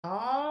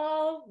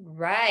All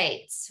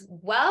right.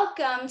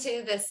 Welcome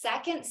to the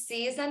second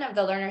season of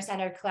the Learner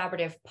Centered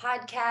Collaborative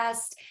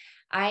podcast.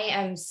 I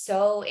am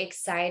so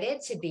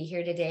excited to be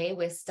here today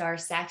with Star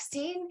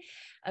Saxton,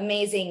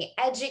 amazing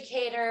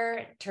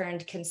educator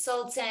turned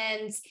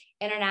consultant,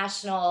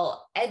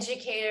 international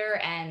educator,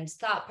 and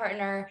thought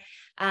partner.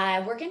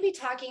 We're going to be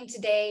talking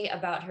today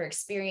about her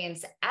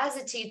experience as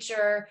a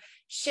teacher,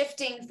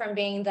 shifting from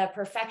being the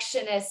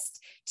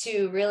perfectionist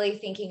to really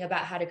thinking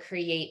about how to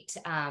create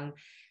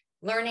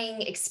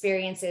learning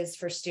experiences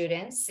for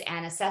students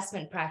and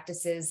assessment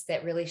practices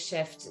that really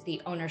shift the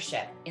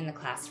ownership in the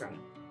classroom.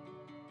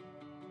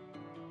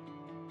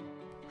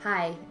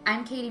 Hi,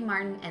 I'm Katie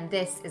Martin, and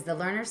this is the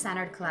Learner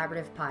Centered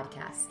Collaborative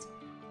podcast.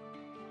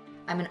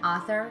 I'm an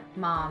author,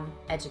 mom,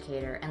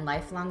 educator, and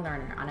lifelong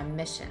learner on a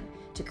mission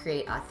to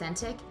create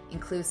authentic,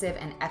 inclusive,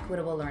 and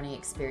equitable learning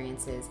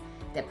experiences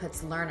that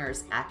puts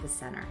learners at the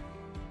center.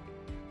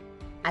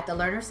 At the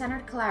Learner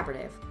Centered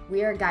Collaborative,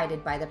 we are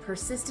guided by the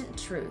persistent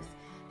truth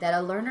that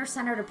a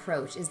learner-centered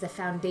approach is the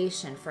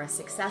foundation for a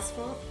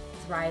successful,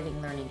 thriving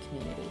learning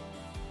community.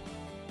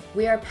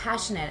 We are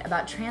passionate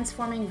about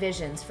transforming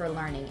visions for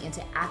learning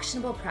into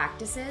actionable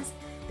practices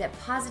that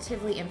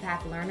positively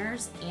impact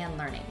learners and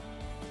learning.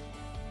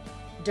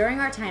 During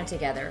our time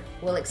together,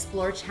 we'll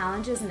explore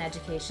challenges in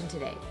education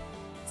today,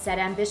 set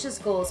ambitious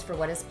goals for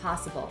what is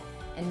possible,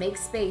 and make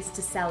space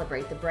to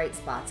celebrate the bright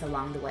spots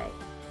along the way.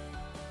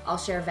 I'll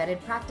share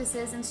vetted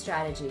practices and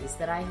strategies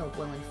that I hope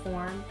will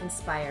inform,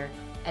 inspire,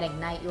 and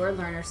ignite your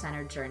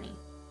learner-centered journey.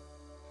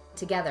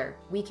 Together,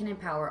 we can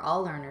empower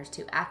all learners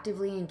to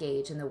actively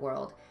engage in the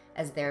world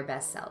as their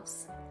best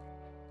selves.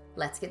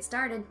 Let's get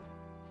started.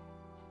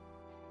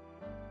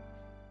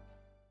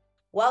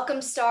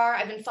 Welcome, Star.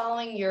 I've been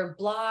following your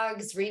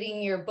blogs,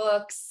 reading your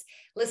books,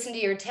 listened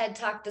to your TED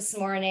Talk this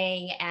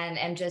morning, and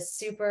am just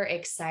super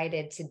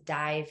excited to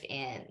dive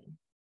in.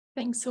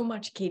 Thanks so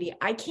much, Katie.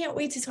 I can't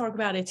wait to talk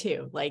about it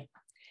too.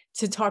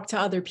 To talk to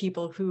other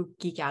people who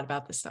geek out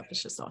about this stuff.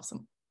 It's just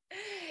awesome.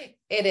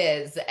 It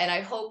is. And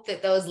I hope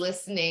that those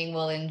listening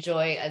will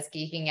enjoy us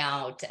geeking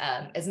out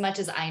as much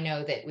as I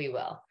know that we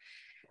will.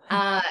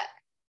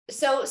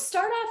 So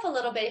start off a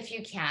little bit if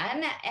you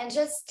can, and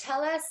just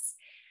tell us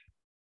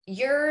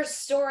your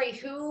story.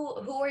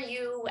 Who are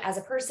you as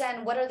a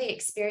person? What are the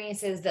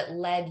experiences that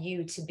led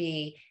you to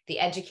be the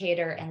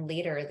educator and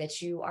leader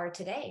that you are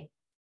today?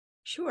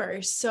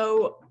 Sure.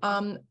 So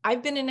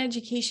I've been in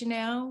education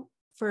now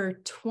for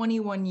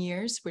 21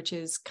 years, which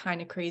is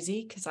kind of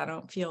crazy because I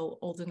don't feel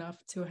old enough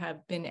to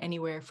have been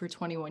anywhere for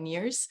 21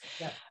 years.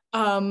 Yep.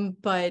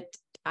 But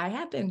I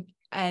have been.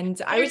 And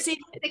You're I would say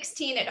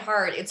 16 at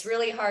heart. It's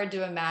really hard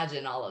to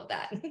imagine all of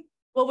that.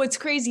 Well, what's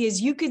crazy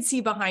is you could see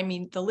behind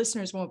me, the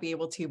listeners won't be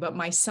able to, but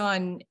my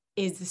son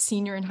is a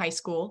senior in high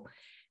school.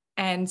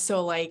 And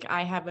so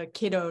I have a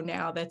kiddo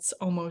now that's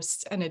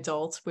almost an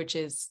adult, which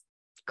is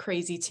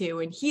crazy too.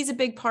 And he's a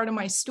big part of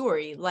my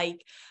story.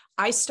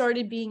 I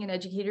started being an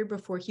educator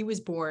before he was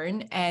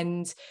born,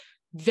 and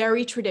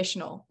very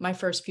traditional my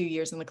first few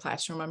years in the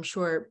classroom. I'm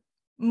sure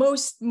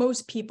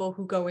most people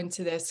who go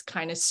into this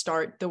kind of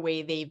start the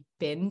way they've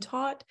been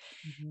taught.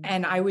 Mm-hmm.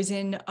 And I was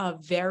in a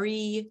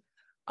very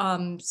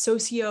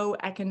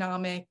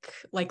socioeconomic,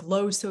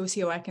 low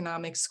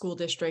socioeconomic school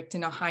district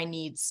in a high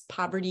needs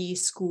poverty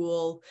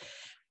school.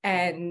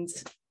 And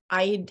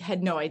I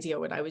had no idea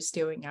what I was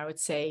doing. I would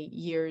say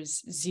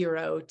years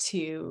 0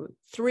 to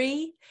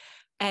 3.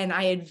 And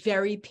I had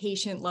very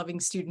patient, loving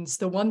students.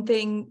 The one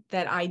thing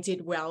that I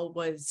did well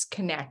was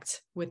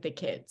connect with the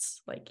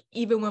kids.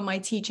 Even when my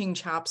teaching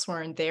chops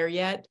weren't there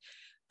yet,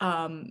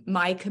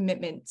 my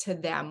commitment to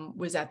them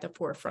was at the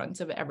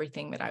forefront of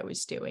everything that I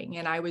was doing.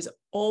 And I was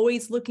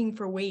always looking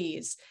for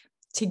ways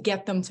to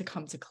get them to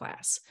come to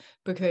class,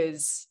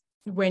 because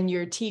when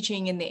you're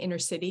teaching in the inner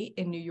city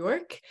in New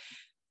York,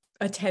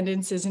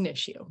 attendance is an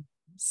issue.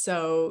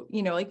 So,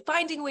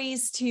 finding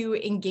ways to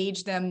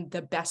engage them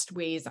the best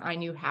ways I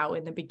knew how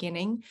in the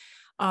beginning.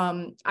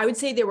 I would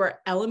say there were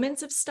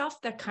elements of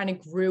stuff that kind of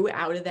grew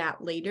out of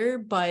that later,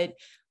 but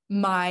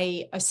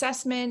my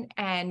assessment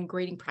and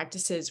grading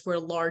practices were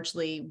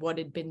largely what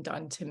had been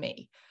done to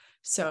me.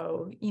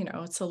 So,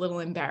 it's a little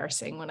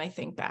embarrassing when I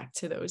think back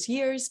to those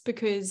years,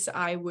 because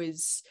I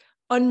was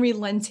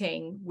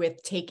unrelenting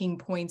with taking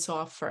points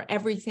off for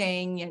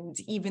everything. And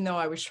even though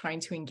I was trying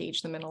to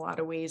engage them in a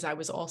lot of ways, I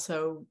was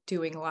also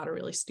doing a lot of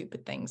really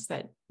stupid things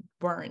that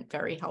weren't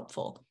very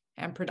helpful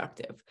and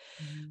productive.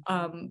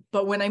 Mm-hmm.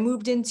 But when I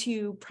moved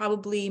into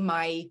probably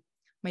my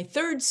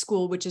third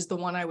school, which is the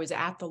one I was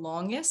at the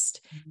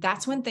longest, mm-hmm.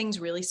 that's when things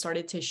really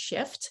started to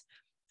shift.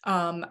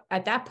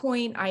 At that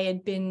point, I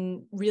had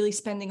been really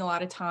spending a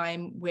lot of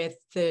time with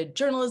the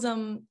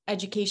Journalism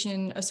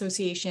Education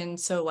Association.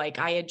 So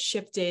I had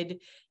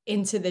shifted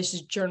into this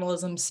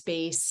journalism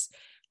space,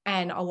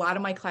 and a lot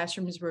of my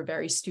classrooms were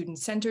very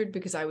student-centered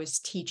because I was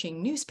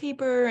teaching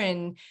newspaper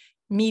and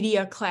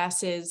media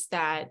classes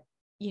that,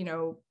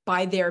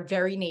 by their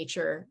very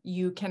nature,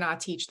 you cannot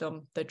teach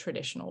them the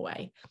traditional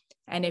way.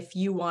 And if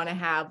you want to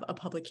have a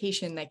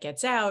publication that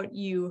gets out,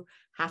 you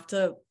have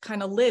to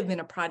kind of live in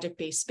a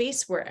project-based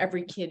space where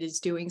every kid is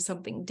doing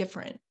something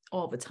different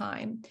all the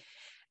time.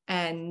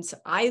 And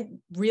I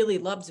really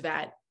loved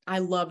that. I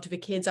loved the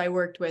kids I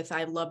worked with.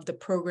 I loved the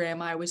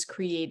program I was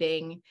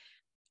creating.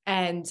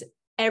 And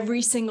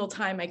every single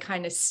time I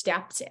kind of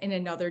stepped in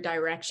another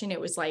direction,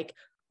 it was like,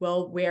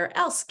 well, where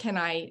else can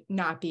I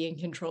not be in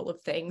control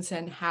of things?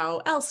 And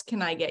how else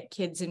can I get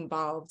kids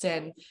involved?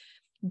 And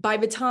by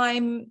the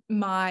time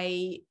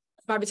I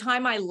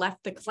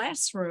left the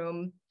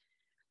classroom,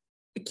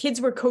 the kids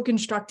were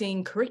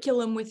co-constructing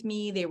curriculum with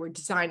me. They were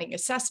designing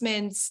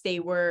assessments. They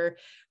were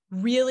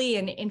really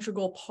an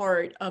integral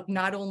part of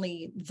not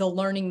only the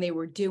learning they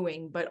were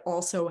doing, but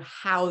also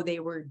how they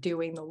were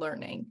doing the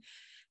learning.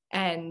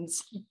 And,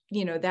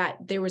 that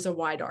there was a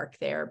wide arc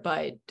there,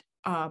 but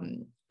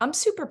I'm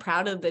super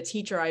proud of the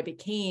teacher I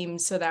became,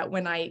 so that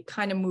when I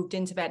kind of moved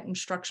into that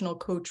instructional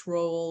coach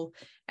role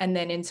and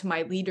then into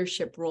my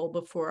leadership role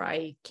before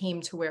I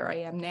came to where I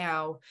am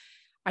now,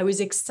 I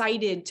was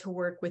excited to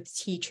work with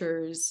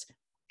teachers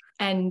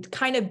and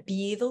kind of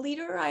be the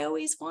leader I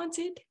always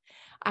wanted.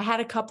 I had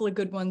a couple of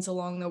good ones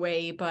along the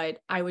way, but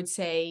I would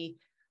say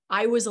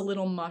I was a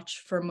little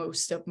much for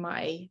most of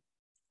my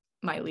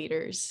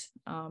leaders.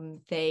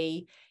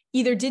 They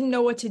either didn't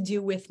know what to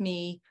do with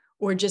me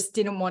or just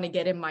didn't want to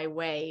get in my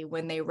way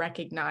when they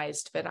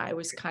recognized that I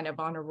was kind of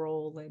on a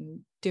roll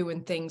and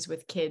doing things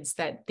with kids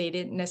that they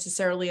didn't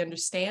necessarily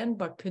understand,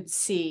 but could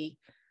see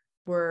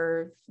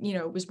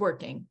was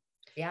working.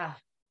 Yeah.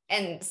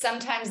 And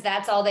sometimes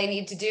that's all they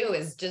need to do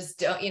is just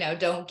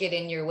don't get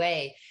in your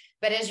way.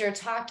 But as you're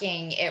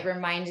talking, it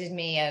reminded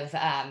me of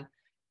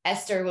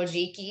Esther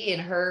Wojcicki in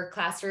her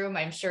classroom.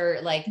 I'm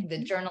sure like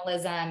the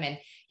journalism and,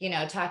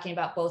 talking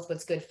about both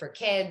what's good for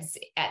kids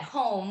at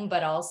home,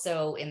 but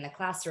also in the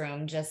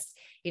classroom, just,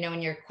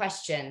 in your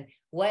question,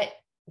 what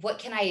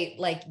can I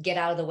like get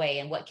out of the way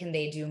and what can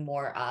they do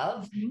more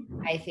of?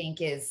 Mm-hmm. I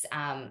think is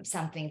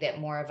something that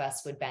more of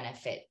us would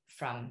benefit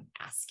from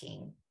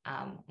asking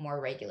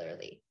more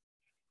regularly.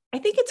 I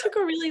think it took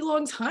a really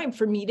long time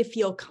for me to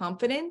feel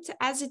confident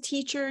as a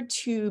teacher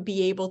to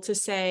be able to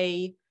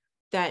say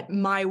that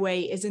my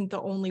way isn't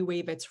the only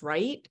way that's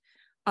right,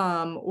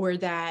 or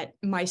that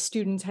my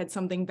students had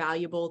something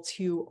valuable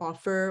to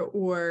offer,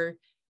 or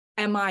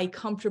am I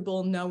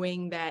comfortable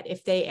knowing that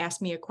if they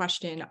ask me a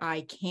question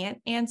I can't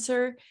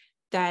answer,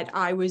 that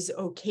I was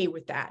okay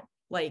with that.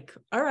 Like,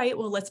 all right,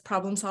 well, let's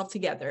problem solve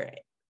together.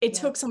 It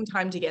took some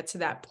time to get to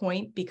that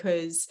point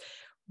because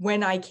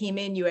when I came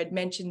in, you had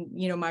mentioned,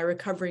 my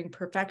recovering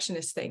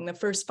perfectionist thing. The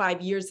first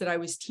 5 years that I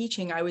was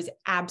teaching, I was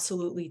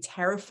absolutely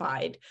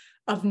terrified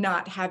of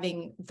not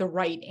having the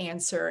right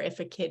answer if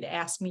a kid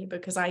asked me,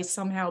 because I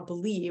somehow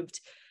believed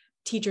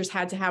teachers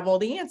had to have all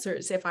the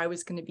answers if I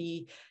was going to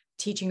be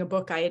teaching a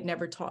book I had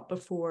never taught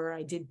before.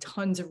 I did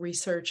tons of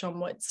research on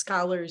what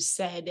scholars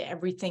said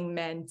everything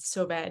meant,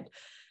 so that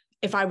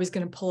if I was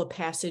going to pull a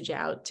passage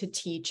out to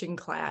teach in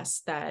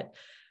class, that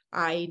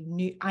I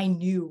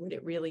knew what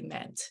it really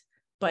meant.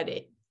 But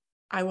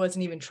I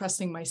wasn't even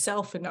trusting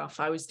myself enough.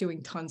 I was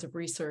doing tons of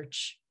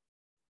research,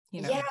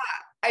 Yeah.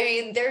 I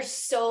mean, there's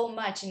so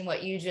much in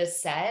what you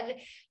just said,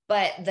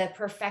 but the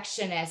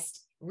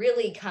perfectionist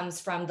really comes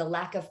from the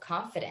lack of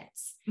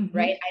confidence,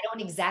 right? I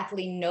don't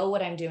exactly know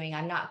what I'm doing.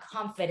 I'm not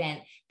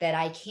confident that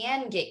I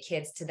can get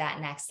kids to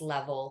that next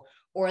level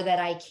or that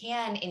I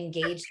can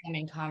engage them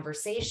in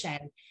conversation.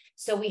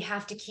 So we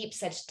have to keep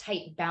such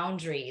tight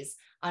boundaries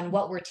on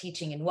what we're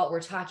teaching and what we're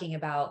talking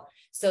about,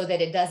 so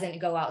that it doesn't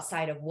go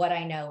outside of what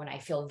I know and I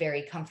feel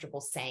very comfortable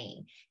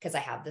saying because I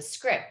have the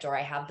script or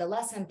I have the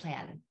lesson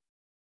plan.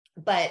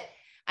 But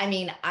I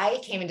mean, I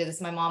came into this,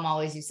 my mom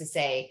always used to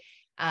say,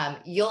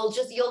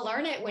 you'll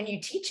learn it when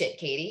you teach it,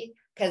 Katie,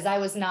 because I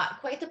was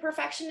not quite the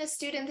perfectionist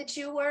student that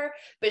you were,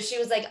 but she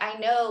was like, I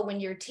know when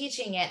you're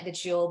teaching it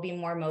that you'll be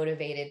more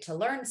motivated to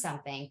learn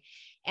something.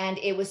 And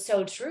it was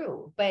so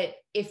true. But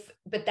if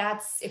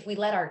we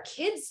let our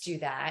kids do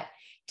that,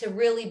 to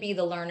really be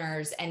the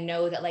learners and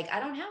know that like, I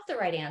don't have the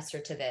right answer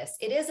to this.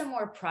 It is a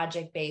more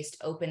project-based,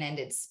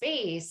 open-ended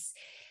space.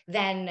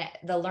 Then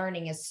the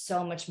learning is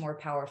so much more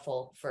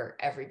powerful for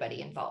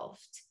everybody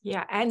involved.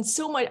 Yeah. And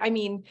so much, I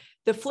mean,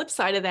 the flip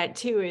side of that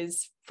too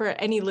is for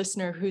any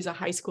listener who's a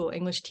high school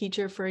English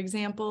teacher, for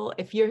example,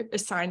 if you're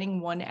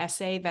assigning one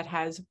essay that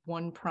has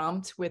one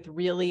prompt with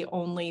really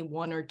only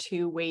one or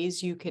two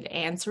ways you could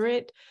answer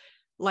it,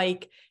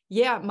 like,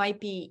 yeah, it might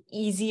be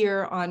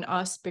easier on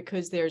us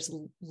because there's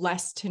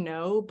less to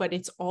know, but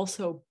it's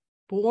also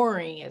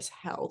boring as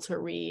hell to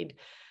read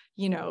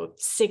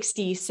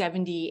 60,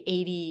 70,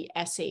 80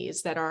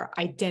 essays that are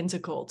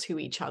identical to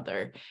each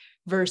other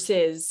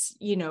versus,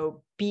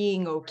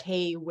 being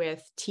okay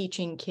with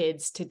teaching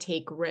kids to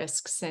take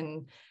risks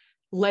and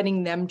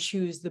letting them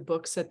choose the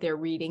books that they're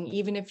reading,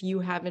 even if you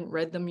haven't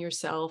read them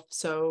yourself.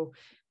 So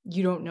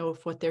you don't know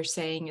if what they're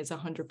saying is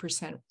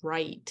 100%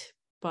 right,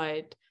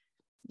 but,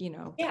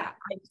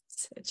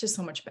 it's just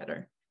so much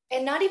better.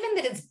 And not even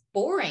that it's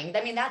boring.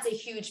 I mean, that's a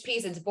huge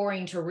piece. It's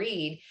boring to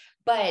read,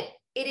 but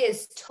it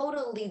is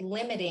totally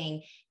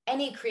limiting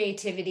any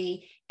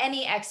creativity,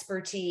 any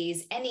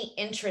expertise, any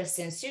interest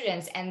in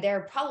students. And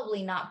they're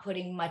probably not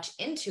putting much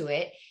into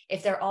it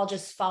if they're all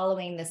just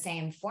following the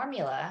same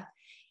formula.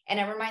 And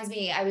it reminds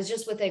me, I was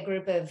just with a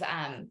group of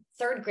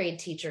third grade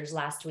teachers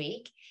last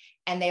week,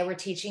 and they were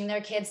teaching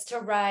their kids to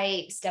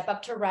write, step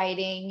up to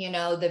writing,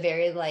 the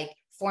very like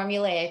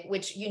formulaic,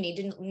 which you need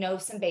to know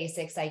some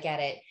basics. I get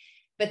it.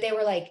 But they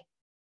were like,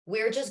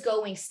 we're just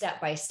going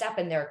step by step,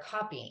 and they're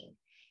copying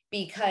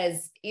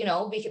because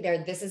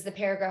this is the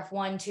paragraph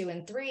 1, 2,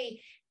 and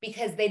 3,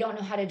 because they don't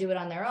know how to do it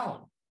on their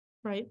own.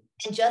 Right.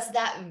 And just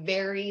that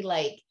very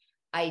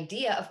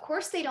idea, of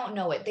course they don't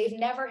know it. They've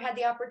never had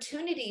the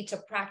opportunity to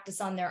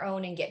practice on their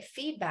own and get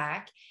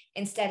feedback.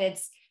 Instead,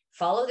 it's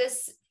follow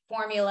this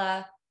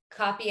formula,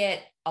 copy it.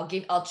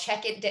 I'll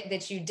check it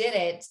that you did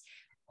it,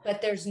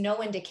 but there's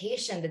no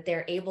indication that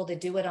they're able to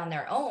do it on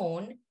their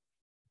own.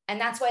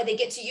 And that's why they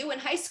get to you in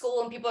high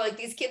school and people are like,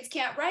 these kids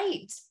can't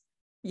write.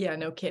 Yeah,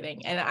 no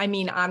kidding. And I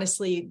mean,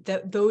 honestly,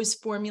 those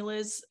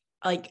formulas,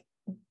 like,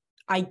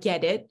 I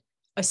get it,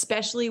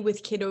 especially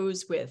with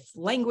kiddos with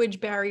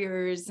language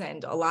barriers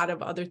and a lot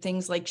of other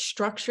things like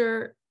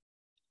structure.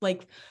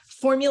 Like,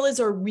 formulas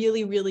are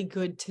really, really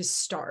good to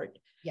start.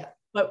 Yeah.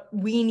 But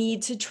we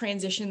need to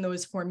transition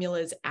those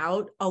formulas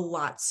out a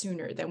lot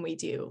sooner than we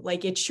do.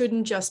 Like, it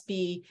shouldn't just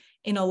be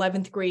in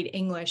 11th grade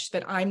English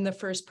that I'm the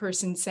first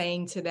person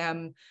saying to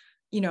them,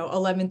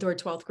 11th or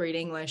 12th grade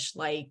English,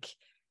 like,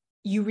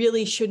 you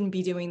really shouldn't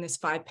be doing this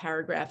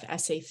 5-paragraph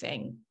essay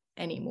thing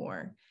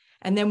anymore.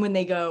 And then when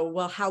they go,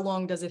 well, how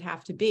long does it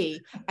have to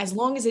be? As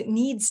long as it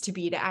needs to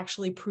be to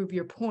actually prove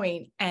your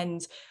point.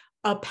 And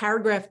a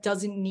paragraph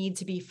doesn't need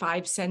to be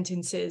 5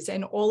 sentences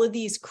and all of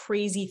these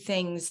crazy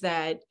things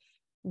that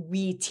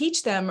we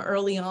teach them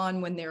early on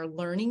when they're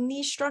learning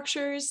these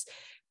structures,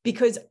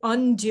 because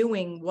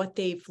undoing what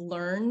they've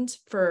learned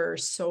for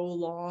so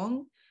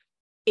long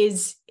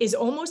is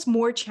almost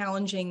more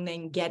challenging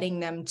than getting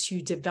them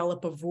to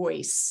develop a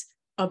voice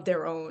of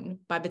their own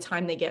by the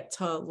time they get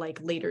to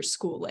later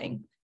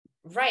schooling.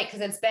 Right,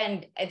 because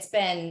it's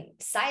been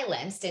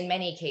silenced in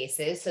many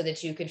cases so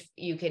that you could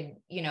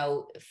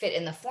fit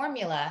in the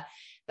formula.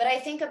 But I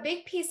think a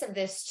big piece of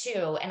this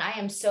too, and I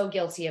am so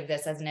guilty of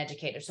this as an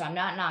educator, so I'm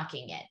not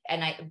knocking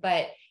it.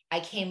 But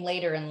I came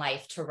later in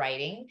life to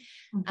writing.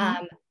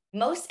 Mm-hmm.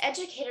 Most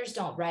educators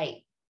don't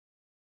write.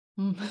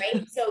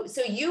 Right.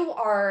 So you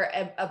are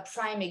a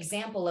prime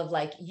example of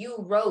you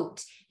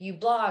wrote, you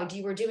blogged,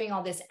 you were doing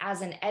all this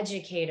as an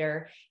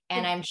educator,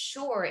 and I'm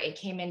sure it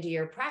came into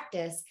your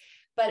practice,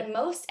 but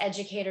most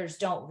educators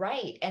don't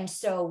write. And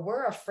so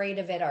we're afraid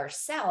of it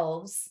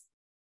ourselves,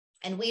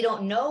 and we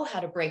don't know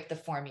how to break the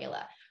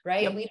formula,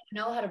 right? Yep. We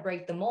don't know how to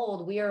break the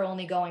mold. We are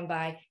only going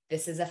by,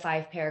 this is a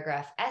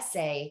 5-paragraph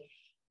essay.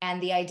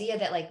 And the idea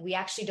that we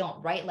actually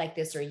don't write like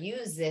this or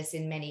use this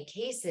in many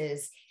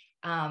cases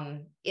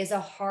is a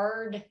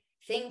hard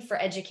thing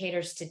for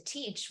educators to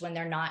teach when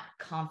they're not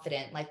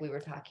confident, like we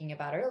were talking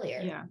about earlier.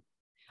 Yeah.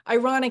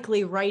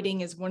 Ironically, writing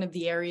is one of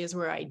the areas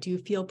where I do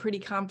feel pretty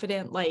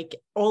confident. Like,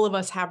 all of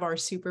us have our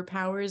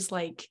superpowers.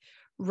 Like,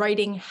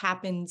 writing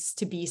happens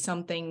to be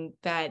something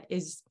that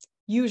is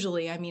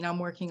usually, I mean, I'm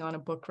working on a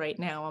book right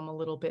now. I'm a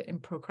little bit in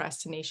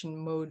procrastination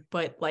mode,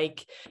 but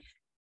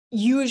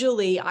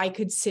usually I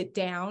could sit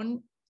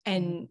down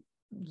and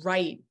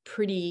write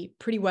pretty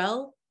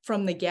well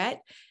from the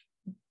get.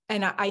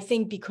 And I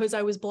think because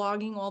I was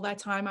blogging all that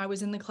time, I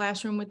was in the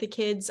classroom with the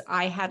kids,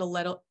 I had a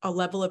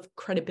level of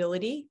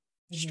credibility,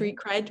 street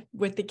cred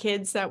with the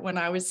kids, that when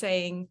I was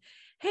saying,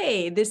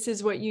 hey, this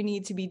is what you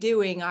need to be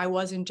doing, I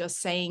wasn't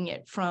just saying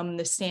it from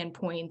the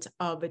standpoint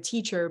of a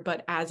teacher,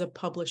 but as a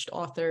published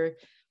author.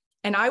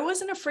 And I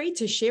wasn't afraid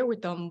to share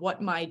with them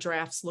what my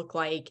drafts look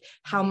like,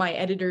 how my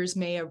editors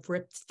may have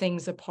ripped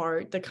things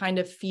apart, the kind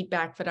of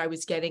feedback that I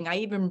was getting. I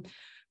even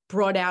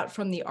brought out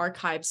from the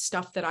archives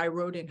stuff that I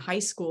wrote in high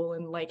school,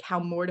 and how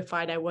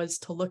mortified I was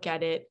to look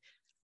at it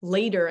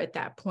later at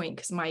that point,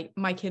 because my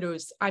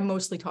kiddos, I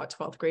mostly taught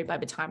 12th grade by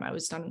the time I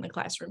was done in the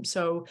classroom.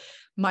 So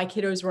my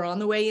kiddos were on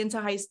the way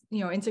into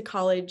into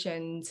college,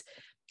 and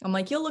I'm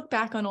like, you'll look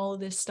back on all of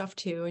this stuff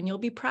too, and you'll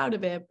be proud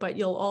of it, but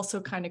you'll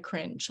also kind of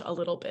cringe a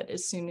little bit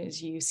as soon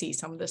as you see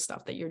some of the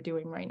stuff that you're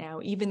doing right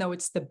now, even though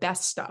it's the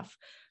best stuff.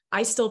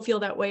 I still feel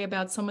that way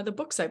about some of the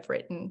books I've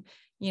written.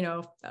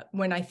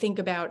 When I think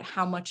about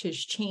how much has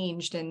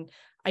changed, and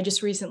I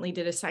just recently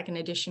did a 2nd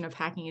edition of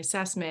Hacking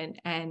Assessment,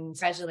 and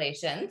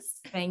congratulations.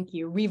 Thank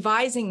you.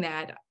 Revising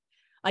that,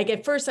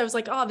 at first I was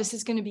like, oh, this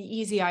is going to be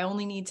easy. I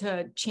only need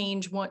to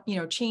change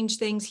change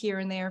things here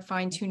and there,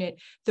 fine tune it.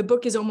 The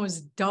book is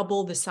almost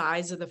double the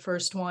size of the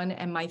first one.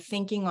 And my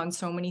thinking on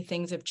so many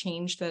things have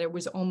changed that it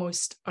was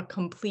almost a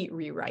complete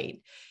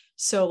rewrite.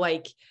 So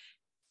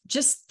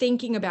just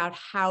thinking about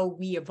how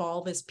we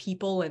evolve as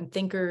people and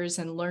thinkers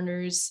and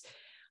learners,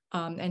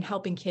 and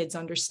helping kids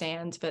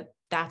understand that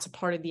that's a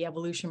part of the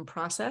evolution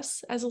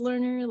process as a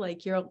learner.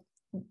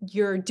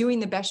 You're doing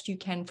the best you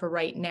can for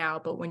right now,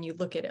 but when you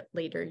look at it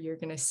later, you're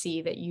going to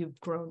see that you've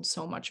grown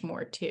so much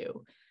more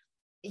too.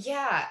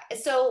 Yeah.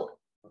 So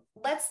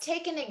let's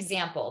take an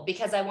example,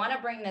 because I want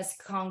to bring this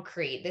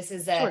concrete. This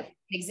is Sure. an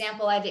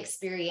example I've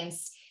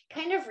experienced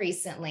kind of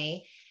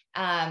recently.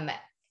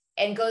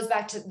 And goes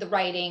back to the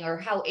writing, or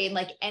how in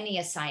like any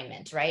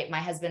assignment, right? My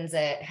husband's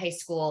a high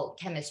school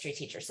chemistry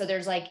teacher. So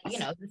there's like,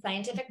 the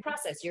scientific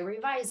process, you're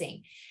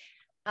revising.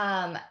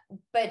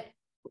 But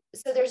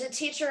so there's a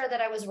teacher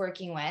that I was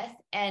working with,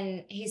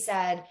 and he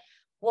said,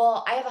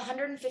 well, I have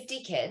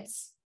 150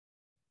 kids.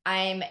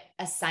 I'm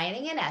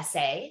assigning an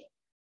essay.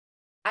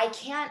 I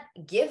can't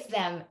give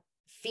them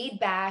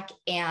feedback,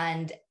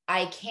 and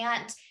I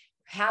can't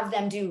have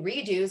them do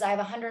redos. I have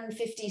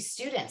 150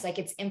 students. Like,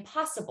 it's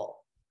impossible.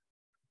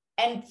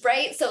 And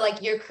right. So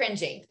like, you're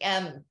cringing.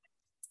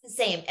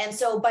 Same. And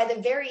so by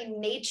the very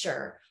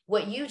nature,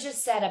 what you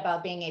just said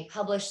about being a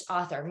published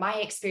author, my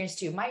experience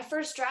too, my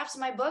first drafts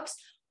of my books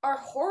are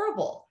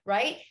horrible,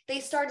 right? They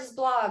start as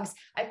blogs.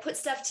 I put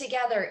stuff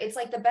together. It's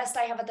like the best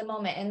I have at the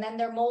moment. And then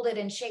they're molded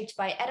and shaped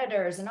by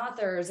editors and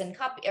authors and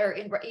copy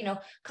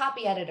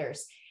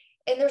editors.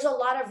 And there's a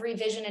lot of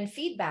revision and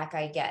feedback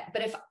I get.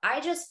 But if I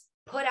just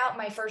put out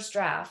my first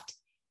draft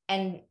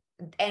and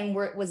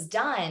where it was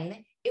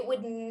done, it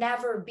would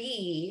never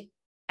be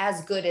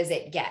as good as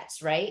it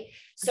gets, right?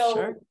 So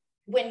Sure.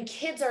 When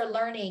kids are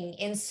learning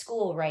in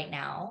school right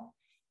now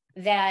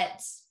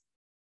that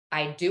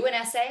I do an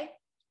essay,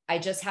 I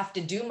just have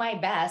to do my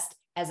best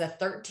as a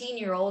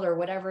 13-year-old or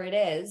whatever it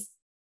is,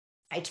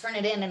 I turn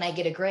it in and I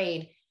get a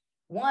grade.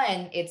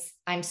 One, it's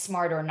I'm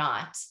smart or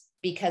not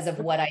because of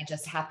what I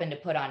just happened to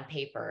put on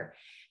paper.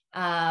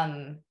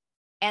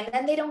 And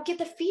then they don't get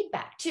the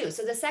feedback too.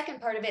 So the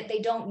second part of it, they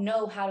don't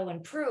know how to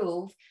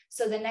improve.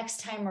 So the next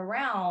time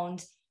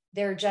around,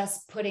 they're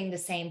just putting the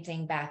same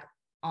thing back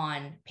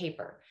on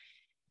paper.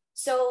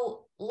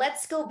 So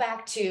let's go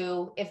back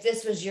to, if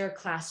this was your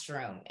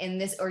classroom in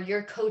this, or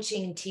you're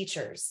coaching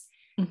teachers,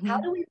 how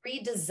do we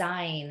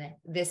redesign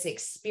this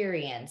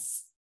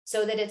experience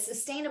so that it's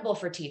sustainable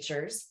for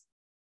teachers,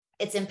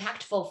 it's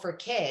impactful for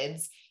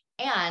kids,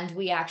 and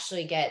we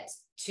actually get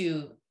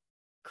to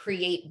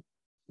create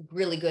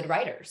really good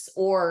writers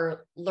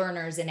or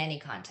learners in any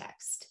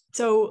context?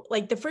 So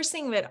like the first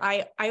thing that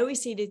I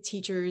always say to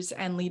teachers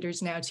and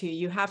leaders now too,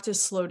 you have to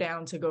slow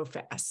down to go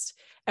fast.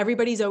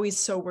 Everybody's always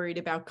so worried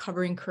about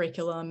covering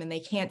curriculum, and they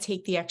can't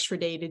take the extra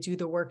day to do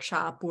the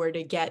workshop or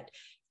to get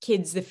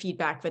kids the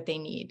feedback that they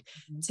need.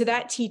 To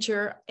that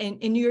teacher in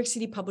New York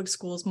City public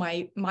schools,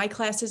 my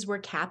classes were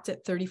capped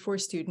at 34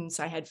 students.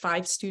 I had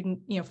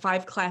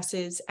 5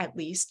 classes at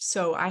least.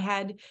 So I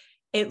had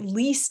at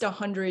least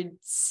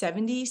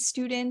 170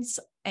 students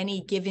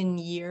any given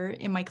year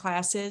in my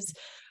classes.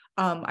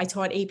 I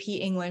taught AP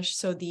English,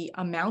 so the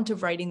amount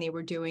of writing they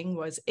were doing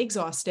was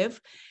exhaustive.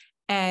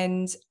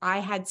 And I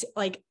had to,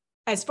 like,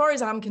 as far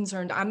as I'm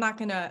concerned, I'm not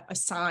going to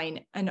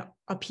assign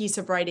a piece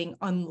of writing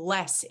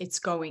unless it's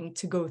going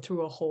to go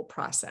through a whole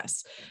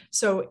process.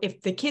 So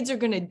if the kids are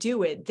going to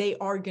do it, they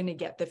are going to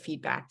get the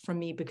feedback from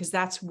me, because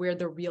that's where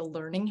the real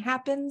learning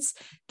happens.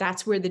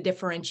 That's where the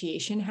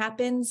differentiation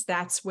happens.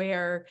 That's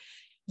where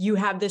you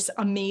have this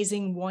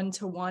amazing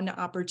one-to-one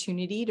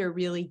opportunity to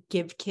really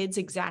give kids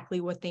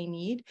exactly what they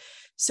need.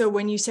 So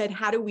when you said,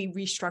 how do we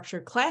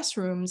restructure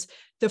classrooms,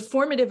 the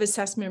formative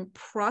assessment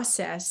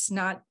process,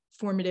 not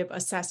formative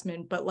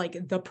assessment, but like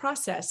the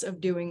process of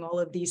doing all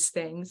of these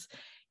things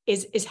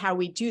is how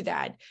we do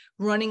that.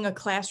 Running a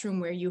classroom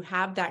where you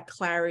have that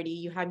clarity,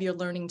 you have your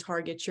learning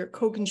targets, you're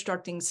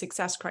co-constructing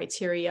success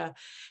criteria,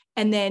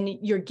 and then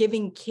you're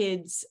giving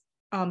kids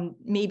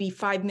maybe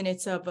 5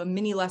 minutes of a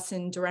mini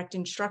lesson, direct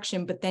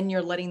instruction, but then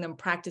you're letting them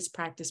practice.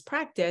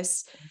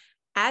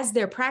 As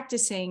they're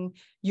practicing,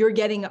 you're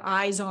getting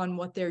eyes on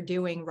what they're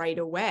doing right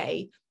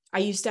away. I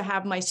used to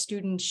have my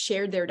students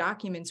share their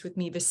documents with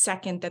me the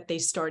second that they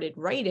started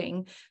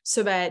writing,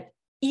 so that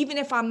even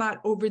if I'm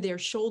not over their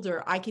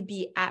shoulder, I could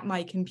be at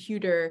my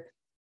computer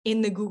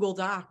in the Google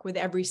Doc with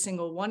every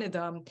single one of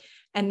them.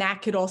 And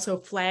that could also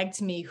flag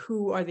to me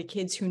who are the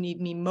kids who need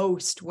me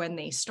most when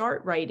they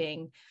start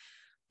writing.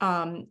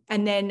 And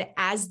then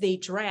as they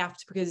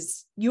draft,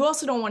 because you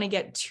also don't want to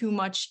get too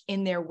much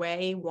in their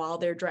way while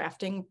they're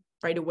drafting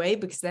right away,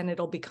 because then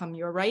it'll become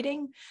your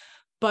writing.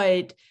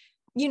 But,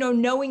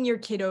 knowing your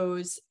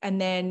kiddos and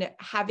then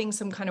having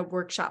some kind of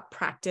workshop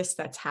practice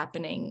that's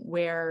happening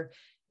where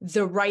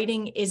the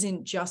writing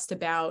isn't just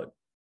about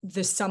the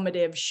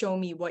summative, show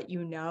me what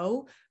you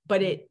know,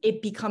 but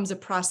it becomes a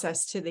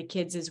process to the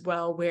kids as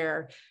well,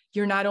 where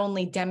you're not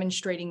only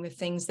demonstrating the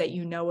things that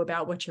you know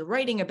about what you're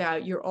writing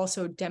about, you're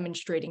also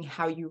demonstrating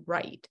how you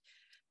write.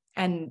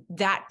 And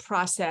that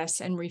process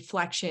and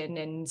reflection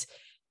and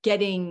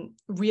getting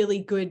really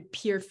good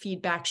peer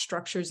feedback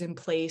structures in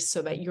place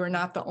so that you're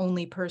not the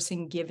only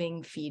person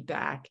giving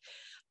feedback.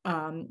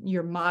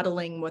 You're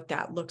modeling what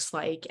that looks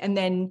like. And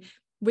then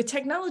with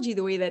technology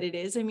the way that it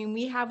is,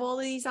 we have all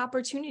of these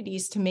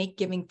opportunities to make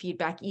giving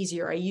feedback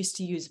easier. I used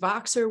to use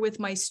Voxer with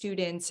my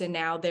students, and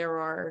now there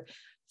are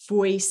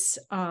voice,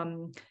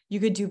 you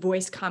could do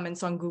voice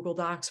comments on Google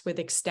Docs with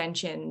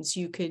extensions.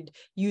 You could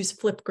use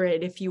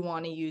Flipgrid if you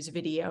want to use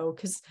video,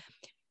 because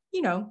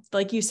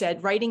like you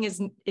said, writing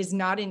is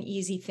not an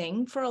easy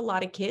thing for a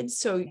lot of kids.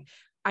 So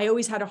I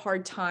always had a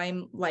hard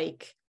time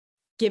like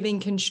giving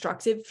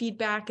constructive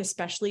feedback,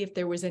 especially if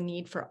there was a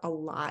need for a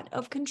lot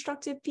of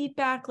constructive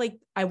feedback. Like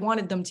I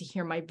wanted them to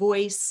hear my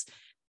voice,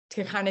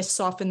 to kind of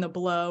soften the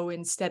blow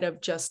instead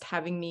of just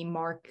having me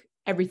mark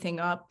everything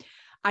up.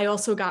 I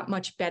also got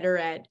much better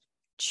at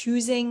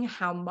choosing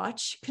how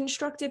much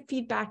constructive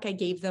feedback I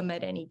gave them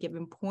at any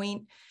given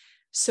point,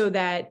 so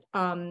that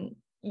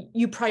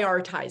you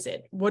prioritize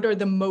it. What are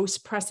the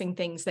most pressing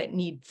things that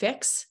need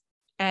fix?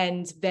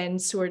 And then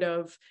sort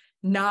of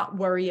not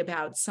worry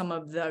about some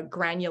of the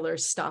granular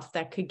stuff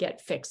that could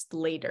get fixed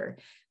later.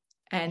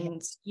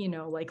 And,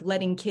 like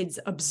letting kids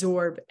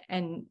absorb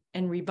and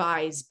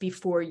revise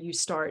before you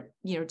start,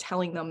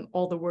 telling them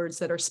all the words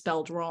that are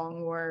spelled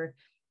wrong or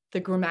the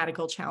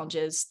grammatical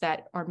challenges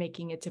that are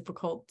making it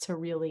difficult to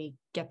really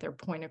get their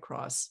point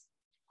across.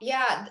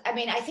 Yeah. I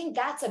mean, I think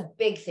that's a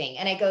big thing.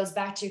 And it goes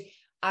back to,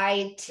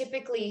 I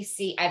typically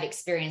see, I've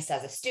experienced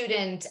as a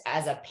student,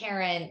 as a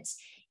parent,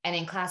 and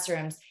in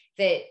classrooms,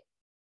 that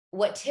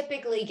what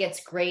typically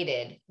gets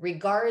graded,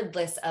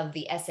 regardless of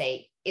the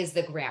essay, is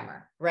the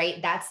grammar,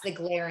 right? That's the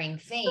glaring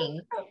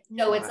thing.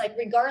 So it's like,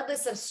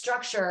 regardless of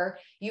structure,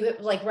 you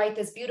like write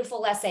this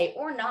beautiful essay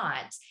or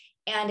not.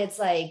 And it's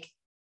like,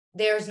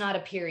 there's not a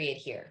period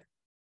here.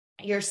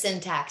 Your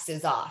syntax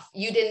is off.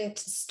 You didn't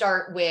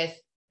start with,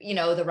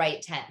 the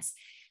right tense.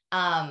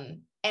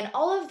 And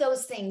all of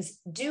those things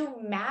do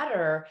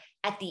matter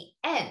at the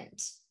end,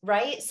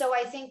 right? So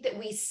I think that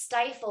we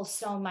stifle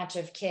so much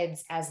of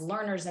kids as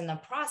learners in the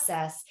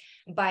process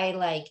by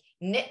like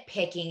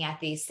nitpicking at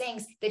these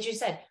things that you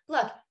said.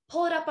 Look,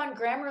 pull it up on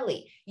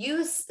Grammarly,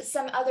 use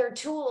some other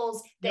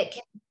tools that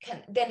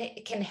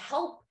can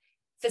help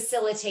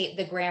facilitate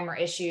the grammar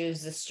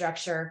issues, the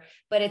structure,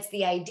 but it's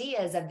the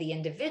ideas of the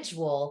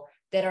individual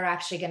that are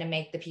actually going to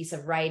make the piece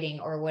of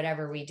writing or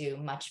whatever we do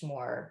much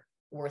more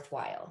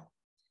worthwhile.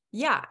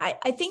 Yeah,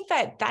 I think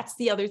that's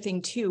the other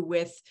thing too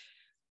with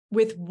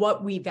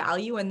what we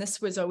value. And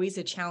this was always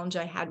a challenge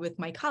I had with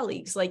my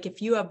colleagues. Like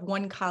if you have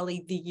one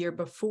colleague the year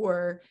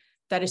before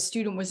that a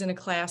student was in a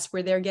class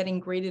where they're getting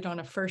graded on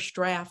a first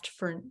draft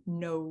for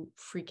no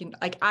freaking,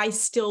 like I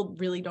still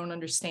really don't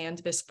understand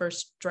this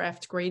first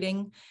draft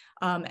grading,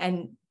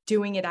 and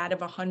doing it out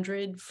of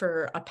 100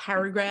 for a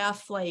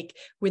paragraph, like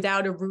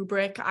without a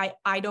rubric.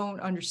 I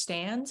don't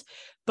understand,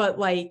 but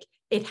like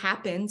it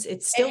happens.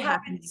 It still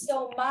happens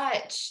so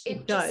much.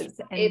 It does.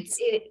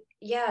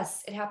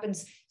 Yes, it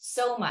happens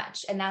so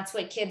much. And that's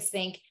what kids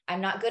think.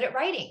 I'm not good at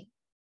writing.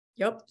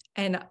 Yep.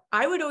 And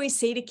I would always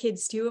say to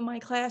kids too in my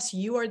class,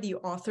 you are the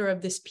author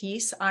of this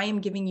piece. I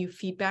am giving you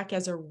feedback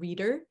as a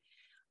reader.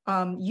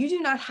 You do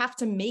not have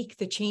to make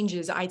the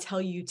changes I tell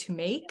you to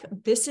make.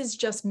 This is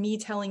just me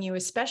telling you,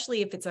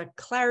 especially if it's a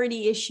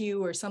clarity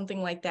issue or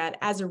something like that.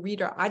 As a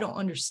reader, I don't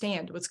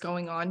understand what's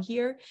going on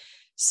here.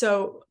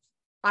 So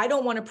I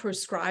don't want to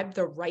prescribe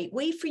the right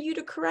way for you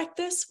to correct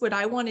this. What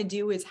I want to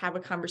do is have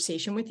a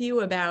conversation with you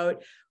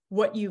about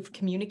what you've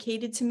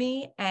communicated to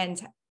me and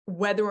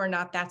whether or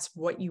not that's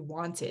what you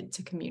wanted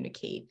to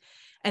communicate.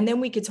 And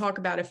then we could talk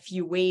about a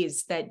few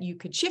ways that you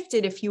could shift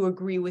it if you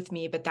agree with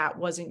me, but that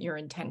wasn't your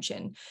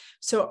intention.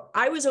 So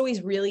I was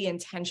always really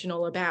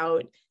intentional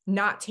about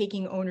not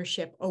taking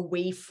ownership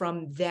away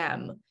from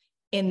them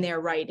in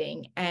their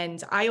writing.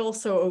 And I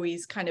also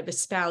always kind of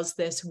espouse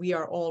this: we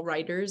are all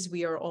writers,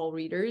 we are all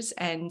readers,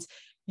 and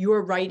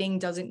your writing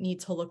doesn't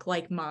need to look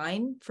like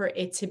mine for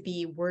it to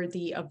be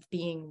worthy of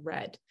being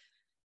read.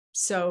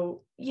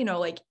 So,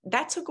 like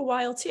that took a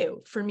while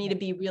too, for me to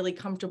be really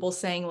comfortable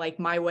saying like,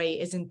 my way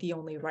isn't the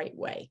only right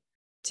way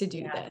to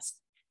do this.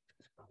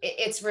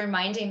 It's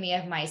reminding me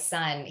of my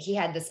son. He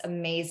had this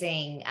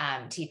amazing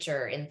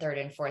teacher in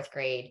 3rd and 4th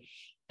grade.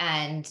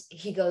 And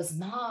he goes,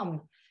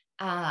 Mom,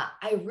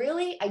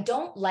 I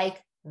don't like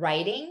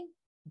writing,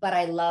 but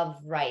I love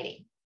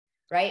writing,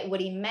 right? What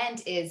he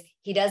meant is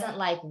he doesn't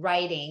like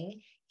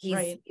writing. He's,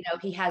 right.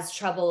 He has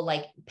trouble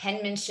like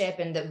penmanship,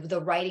 and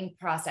the writing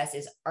process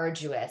is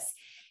arduous.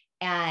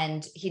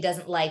 And he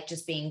doesn't like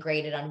just being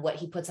graded on what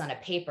he puts on a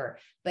paper,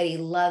 but he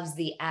loves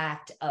the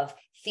act of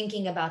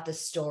thinking about the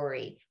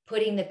story,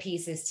 putting the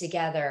pieces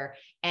together.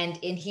 And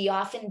he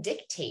often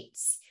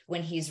dictates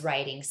when he's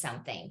writing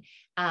something.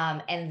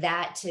 And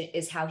that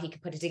is how he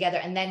could put it together.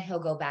 And then he'll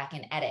go back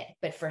and edit.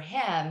 But for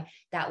him,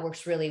 that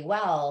works really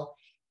well.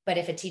 But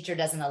if a teacher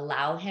doesn't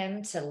allow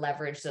him to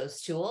leverage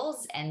those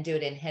tools and do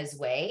it in his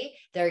way,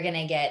 they're going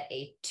to get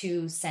a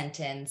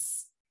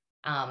 2-sentence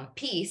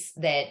piece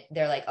that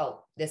they're like,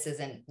 oh, this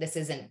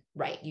isn't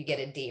right. You get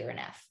a D or an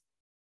F.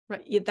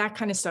 Right. Yeah, that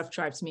kind of stuff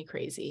drives me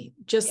crazy.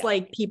 Just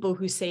like people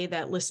who say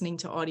that listening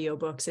to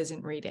audiobooks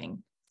isn't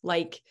reading.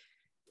 Like,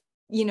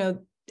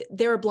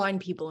 there are blind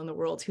people in the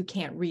world who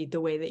can't read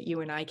the way that you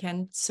and I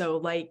can. So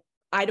like,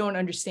 I don't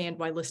understand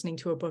why listening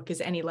to a book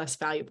is any less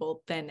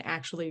valuable than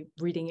actually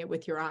reading it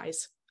with your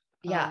eyes.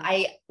 Yeah,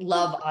 I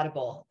love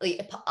Audible.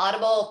 Like,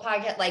 Audible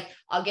podcast. Like,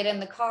 I'll get in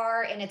the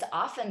car, and it's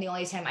often the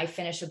only time I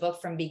finish a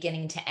book from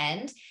beginning to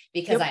end,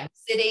 because I'm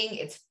sitting,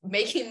 it's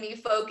making me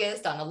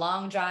focused on a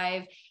long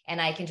drive,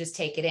 and I can just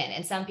take it in.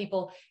 And some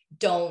people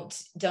don't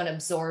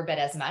absorb it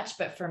as much,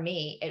 but for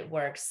me, it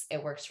works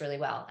really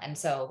well. And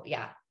so,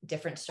 yeah,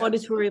 different strokes.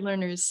 Auditory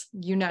learners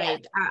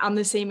unite. Yeah. I'm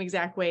the same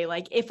exact way.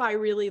 Like, if I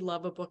really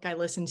love a book I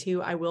listen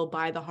to, I will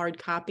buy the hard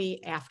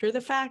copy after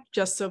the fact,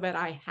 just so that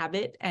I have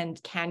it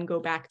and can go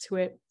back to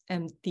it,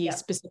 and the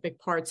specific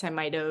parts I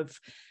might have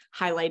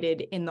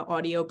highlighted in the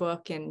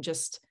audiobook, and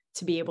just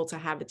to be able to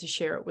have it to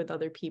share it with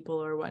other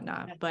people or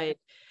whatnot. But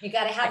you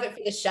got to have it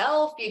for the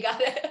shelf. You got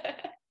to.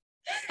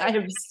 I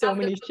have so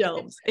many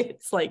shelves.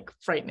 It's like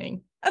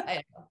frightening.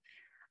 I know.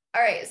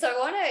 All right. So I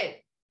want to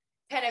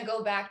kind of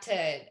go back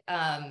to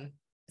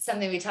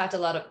something we talked a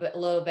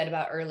little bit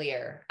about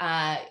earlier,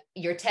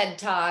 your TED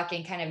Talk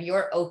and kind of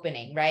your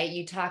opening, right?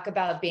 You talk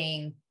about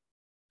being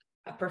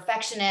a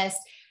perfectionist,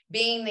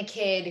 being the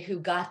kid who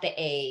got the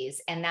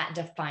A's, and that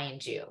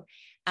defined you.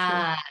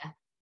 Sure.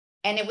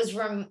 And it was,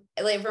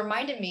 it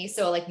reminded me,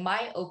 so like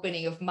my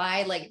opening of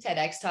my like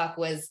TEDx talk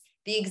was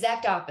the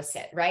exact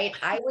opposite, right?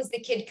 I was the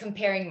kid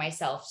comparing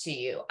myself to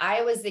you.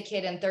 I was the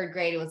kid in third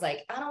grade who was like,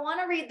 I don't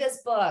want to read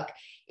this book.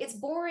 It's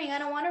boring. I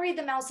don't want to read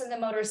The Mouse and the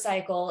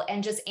Motorcycle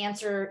and just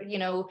answer,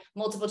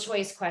 multiple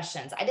choice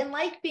questions. I didn't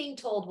like being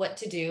told what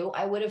to do.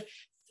 I would have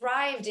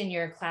thrived in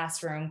your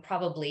classroom,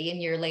 probably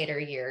in your later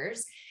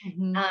years.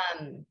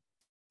 Mm-hmm.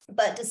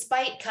 But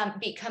despite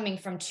coming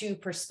from two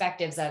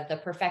perspectives of the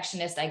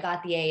perfectionist, I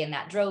got the A and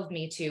that drove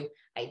me, to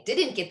I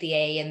didn't get the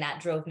A and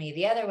that drove me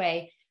the other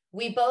way,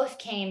 we both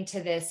came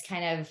to this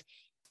kind of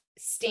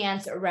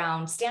stance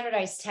around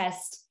standardized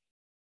tests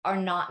are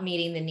not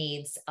meeting the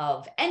needs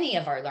of any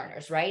of our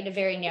learners, right? A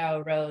very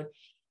narrow road.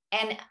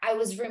 And I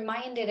was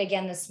reminded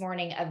again this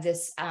morning of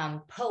this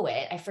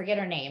poet, I forget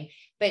her name,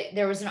 but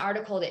there was an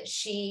article that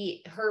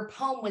her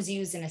poem was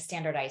used in a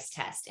standardized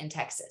test in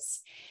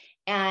Texas.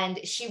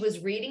 And she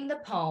was reading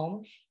the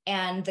poem,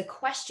 and the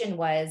question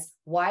was,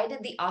 why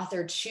did the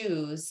author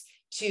choose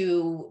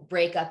to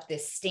break up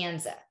this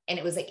stanza? And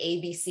it was like A,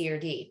 B, C, or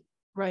D.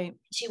 Right.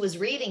 She was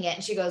reading it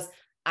and she goes,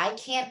 I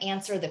can't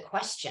answer the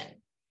question,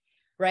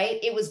 right?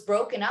 It was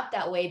broken up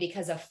that way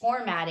because of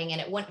formatting,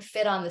 and it wouldn't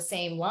fit on the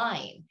same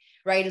line,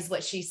 right? Is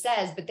what she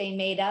says, but they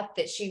made up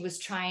that she was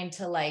trying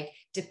to like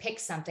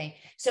depict something.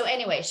 So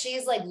anyway,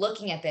 she's like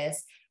looking at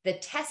this. The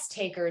test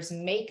takers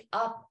make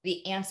up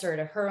the answer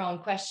to her own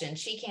question.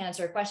 She can't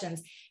answer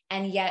questions.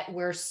 And yet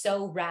we're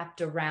so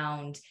wrapped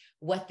around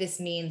what this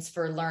means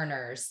for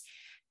learners.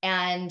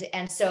 And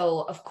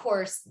so, of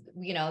course,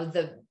 we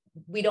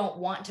don't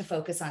want to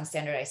focus on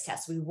standardized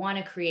tests. We want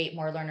to create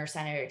more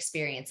learner-centered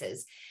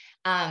experiences.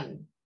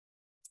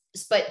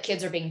 But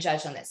kids are being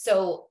judged on this.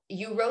 So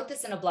you wrote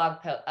this in a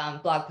blog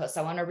post.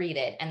 I want to read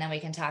it, and then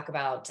we can talk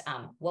about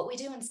what we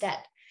do instead.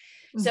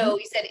 Mm-hmm. So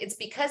you said, it's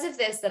because of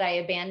this that I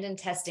abandoned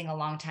testing a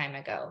long time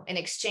ago in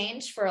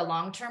exchange for a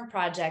long-term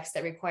projects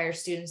that require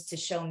students to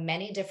show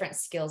many different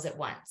skills at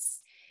once.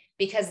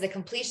 Because the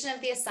completion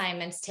of the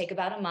assignments take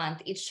about a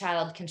month, each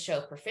child can show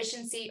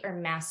proficiency or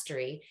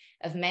mastery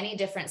of many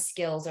different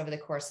skills over the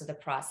course of the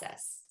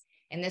process.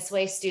 In this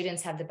way,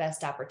 students have the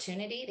best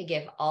opportunity to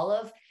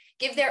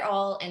give their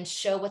all and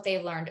show what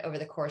they've learned over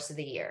the course of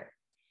the year.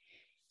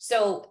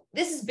 So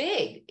this is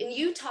big. And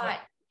you taught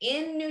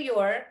in New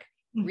York,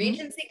 mm-hmm.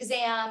 Regents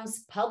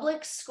exams,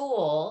 public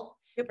school,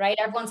 right?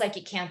 Everyone's like,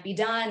 it can't be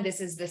done. This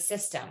is the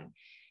system.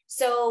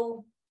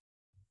 So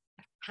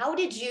how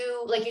did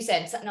you, like you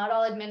said, not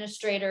all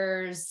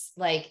administrators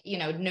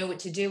know what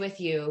to do with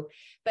you,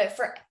 but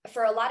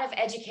for a lot of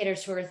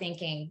educators who are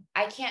thinking,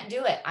 I can't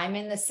do it. I'm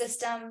in the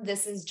system.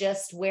 This is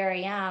just where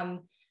I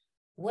am.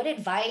 What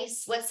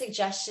advice, what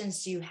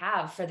suggestions do you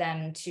have for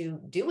them to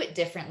do it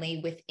differently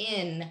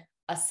within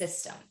a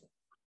system?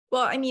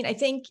 Well, I mean, I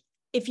think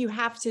if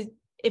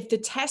the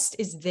test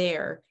is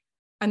there,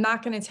 I'm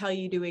not going to tell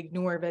you to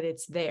ignore that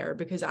it's there,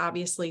 because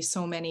obviously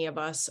so many of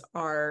us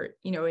are,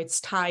 it's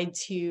tied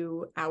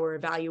to our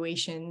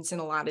evaluations in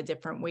a lot of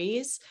different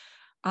ways.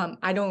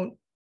 I don't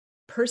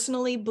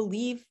personally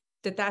believe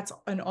that that's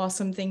an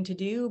awesome thing to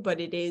do,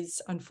 but it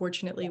is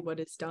unfortunately what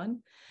is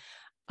done.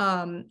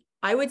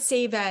 I would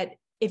say that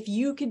if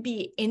you could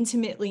be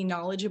intimately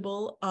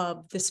knowledgeable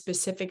of the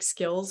specific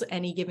skills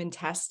any given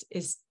test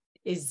is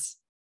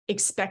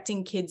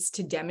expecting kids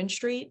to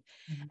demonstrate.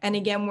 Mm-hmm. And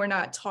again, we're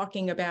not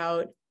talking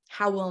about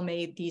how well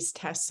made these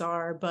tests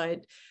are,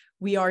 but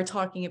we are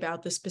talking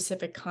about the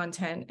specific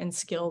content and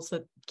skills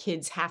that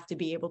kids have to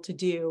be able to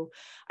do.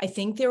 I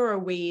think there are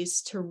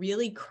ways to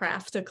really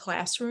craft a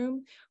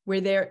classroom where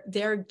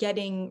they're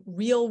getting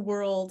real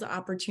world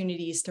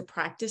opportunities to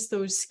practice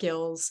those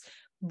skills,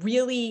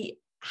 really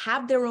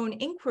have their own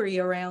inquiry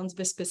around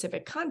the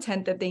specific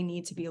content that they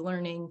need to be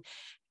learning.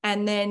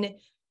 And then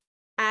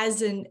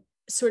as an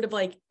sort of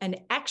like an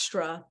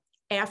extra,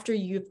 after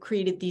you've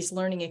created these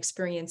learning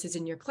experiences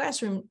in your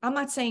classroom, I'm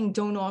not saying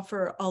don't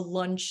offer a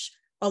lunch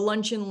a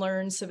lunch and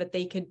learn so that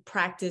they could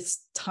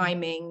practice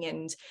timing.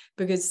 And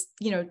because,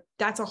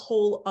 that's a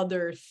whole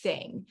other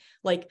thing.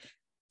 Like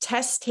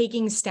test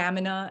taking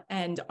stamina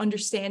and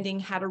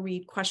understanding how to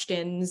read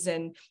questions,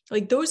 and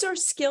like those are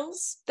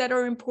skills that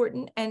are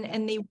important,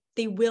 and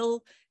they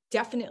will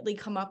definitely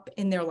come up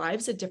in their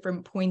lives at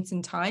different points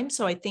in time.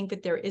 So I think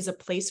that there is a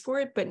place for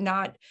it, but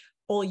not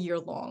all year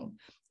long.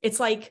 It's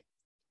like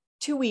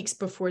 2 weeks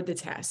before the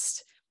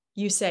test,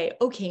 you say,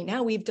 okay,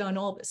 now we've done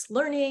all this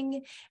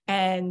learning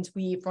and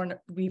we've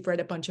read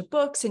a bunch of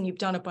books and you've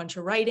done a bunch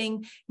of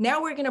writing.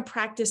 Now we're going to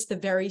practice the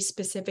very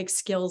specific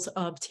skills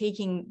of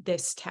taking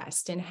this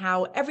test and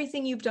how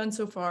everything you've done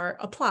so far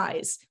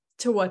applies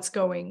to what's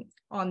going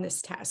on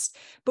this test.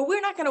 But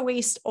we're not going to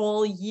waste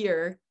all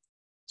year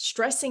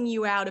stressing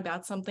you out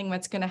about something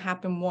that's going to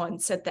happen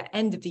once at the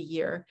end of the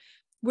year.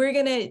 We're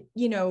going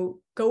to,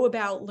 go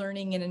about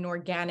learning in an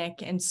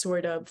organic and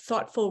sort of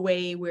thoughtful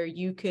way where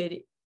you could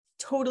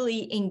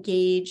totally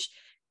engage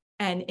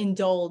and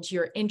indulge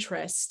your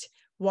interest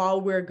while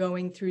we're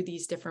going through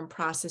these different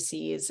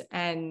processes.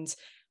 And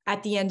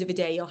at the end of the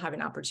day, you'll have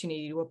an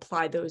opportunity to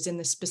apply those in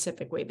the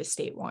specific way the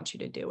state wants you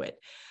to do it.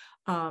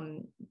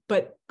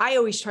 But I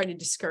always try to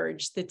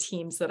discourage the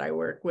teams that I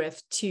work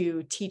with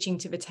to teaching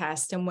to the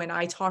test. And when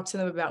I talk to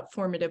them about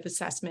formative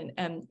assessment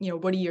and,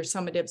 what do your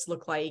summatives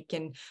look like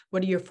and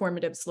what do your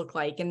formatives look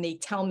like? And they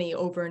tell me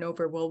over and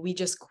over, well, we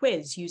just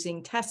quiz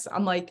using tests.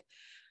 I'm like,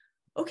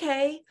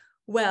 okay,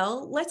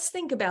 well, let's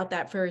think about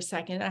that for a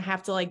second. I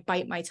have to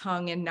bite my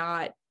tongue and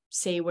not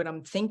say what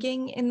I'm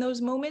thinking in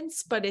those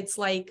moments. But it's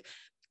like,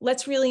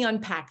 let's really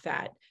unpack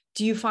that.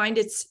 Do you find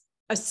it's,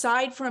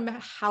 aside from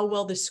how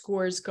well the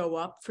scores go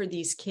up for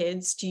these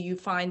kids, do you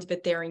find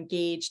that they're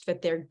engaged,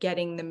 that they're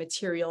getting the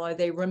material? Are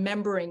they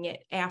remembering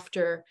it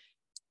after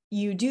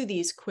you do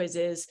these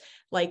quizzes?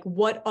 Like,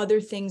 what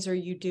other things are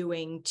you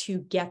doing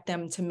to get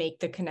them to make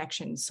the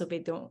connections so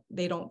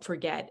they don't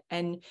forget?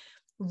 And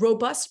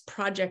robust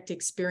project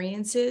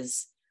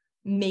experiences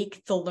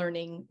make the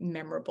learning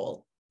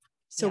memorable.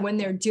 So when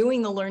they're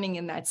doing the learning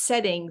in that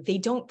setting, they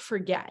don't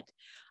forget.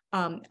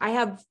 I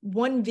have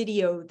one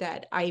video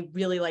that I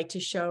really like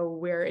to show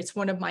where it's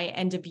one of my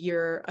end of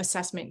year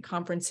assessment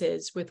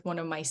conferences with one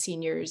of my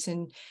seniors.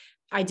 And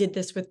I did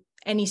this with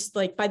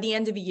by the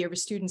end of the year, the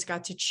students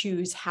got to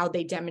choose how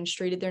they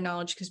demonstrated their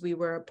knowledge because we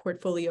were a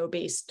portfolio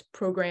based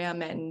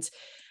program. And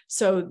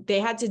so they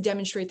had to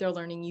demonstrate their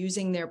learning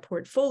using their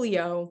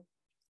portfolio.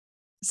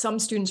 Some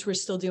students were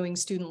still doing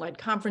student-led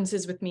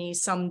conferences with me.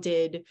 Some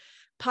did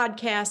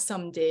podcasts,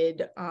 some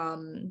did,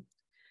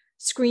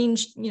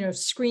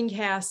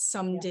 screencasts,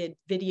 some did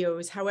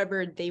videos,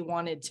 however they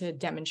wanted to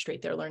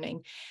demonstrate their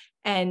learning.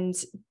 And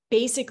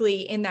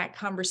basically in that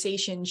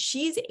conversation,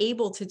 she's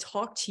able to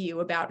talk to you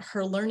about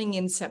her learning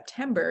in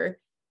September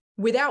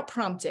without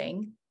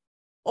prompting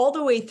all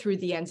the way through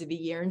the end of the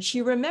year. And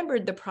she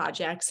remembered the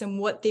projects and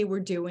what they were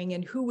doing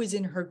and who was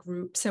in her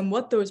groups and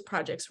what those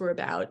projects were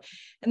about.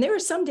 And there were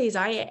some days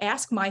I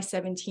asked my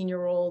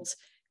 17-year-old,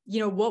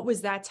 what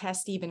was that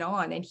test even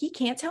on? And he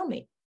can't tell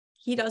me.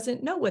 He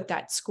doesn't know what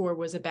that score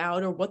was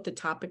about or what the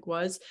topic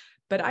was,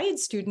 but I had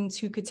students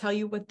who could tell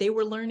you what they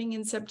were learning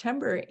in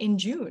September, in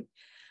June.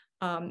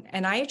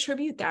 And I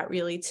attribute that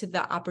really to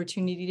the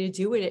opportunity to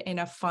do it in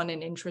a fun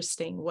and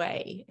interesting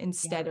way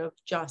instead of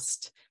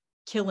just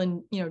drill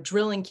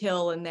and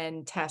kill and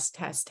then test.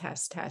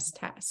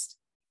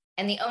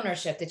 And the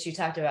ownership that you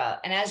talked about.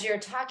 And as you're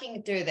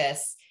talking through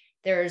this,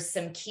 there's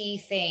some key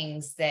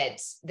things that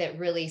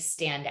really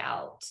stand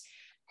out.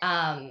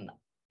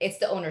 It's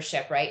the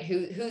ownership, right?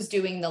 Who's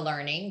doing the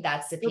learning?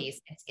 That's the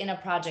piece. It's in a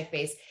project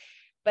base,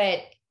 but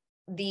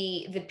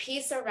the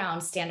piece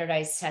around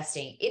standardized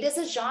testing, it is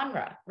a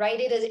genre, right?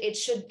 It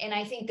should, and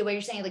I think the way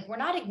you're saying, we're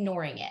not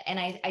ignoring it. And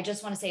I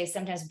just want to say,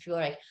 sometimes people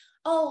are like,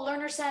 oh,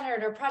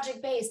 learner-centered or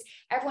project-based,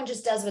 everyone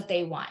just does what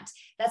they want.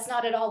 That's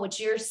not at all what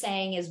you're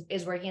saying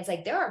is working. It's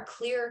like, there are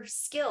clear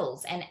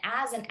skills. And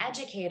as an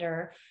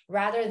educator,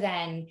 rather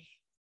than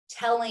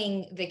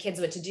telling the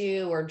kids what to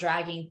do or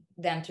dragging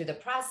them through the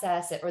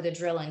process or the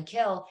drill and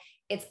kill,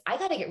 I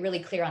got to get really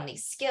clear on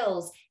these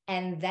skills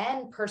and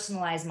then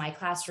personalize my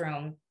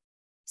classroom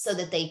so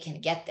that they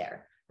can get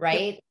there,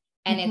 right? Yep.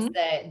 And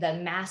it's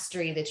the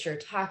mastery that you're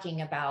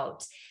talking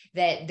about,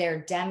 that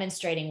they're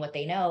demonstrating what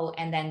they know,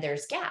 and then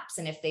there's gaps.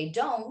 And if they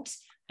don't,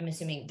 I'm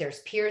assuming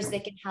there's peers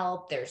that can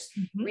help, there's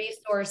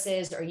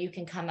resources, or you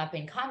can come up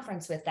in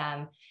conference with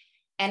them.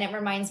 And it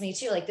reminds me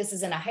too, this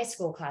is in a high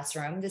school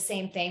classroom, the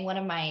same thing. One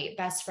of my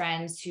best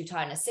friends who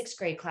taught in a 6th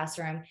grade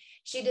classroom,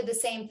 she did the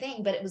same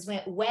thing, but it was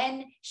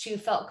when she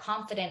felt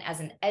confident as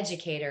an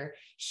educator,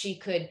 she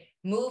could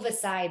move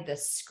aside the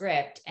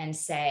script and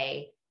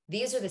say,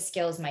 these are the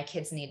skills my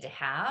kids need to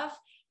have.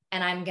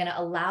 And I'm going to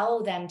allow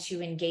them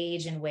to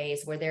engage in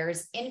ways where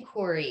there's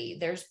inquiry,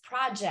 there's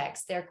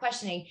projects, they're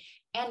questioning.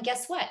 And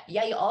guess what?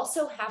 Yeah, you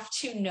also have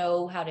to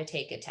know how to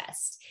take a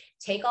test.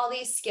 Take all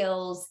these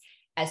skills.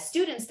 As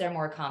students, they're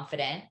more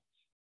confident.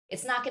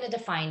 It's not going to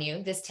define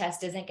you. This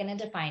test isn't going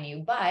to define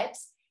you, but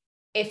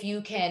if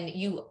you can,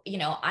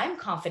 I'm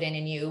confident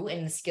in you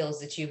and the skills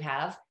that you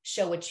have,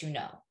 show what you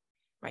know.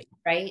 Right.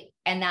 Right.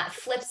 And that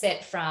flips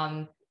it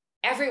from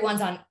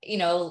everyone's on,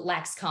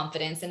 lacks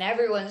confidence and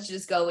everyone's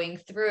just going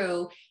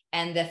through,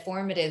 and the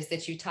formatives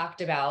that you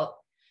talked about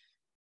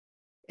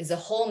is a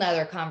whole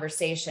nother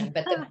conversation,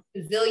 but the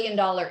 $1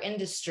 billion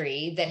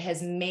industry that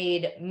has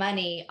made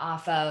money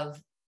off of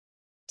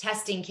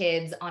testing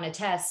kids on a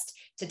test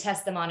to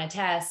test them on a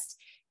test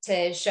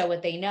to show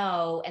what they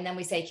know. And then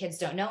we say kids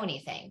don't know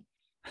anything.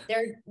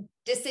 They're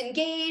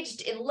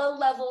disengaged in low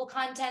level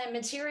content and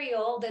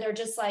material that are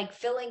just like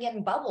filling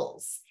in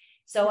bubbles.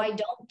 So I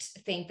don't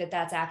think that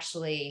that's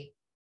actually,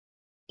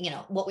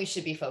 what we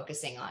should be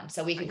focusing on.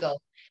 So we could go,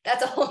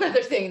 that's a whole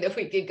nother thing that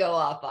we could go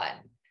off on.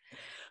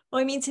 Well,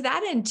 I mean, to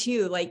that end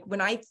too, like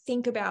when I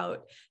think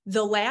about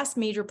the last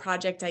major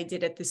project I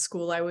did at the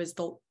school, I was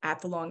at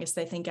the longest,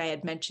 I think I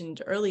had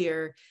mentioned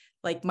earlier,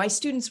 like my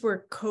students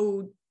were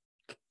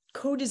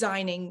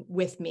co-designing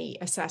with me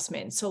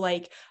assessments. So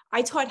like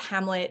I taught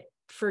Hamlet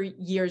for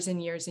years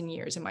and years and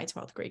years in my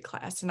 12th grade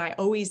class. And I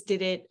always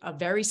did it a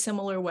very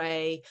similar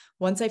way.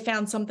 Once I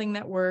found something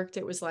that worked,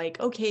 it was like,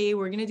 okay,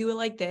 we're going to do it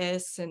like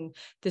this. And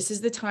this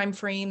is the time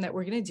frame that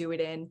we're going to do it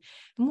in.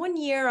 And one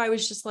year I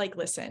was just like,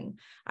 listen,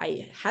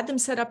 I had them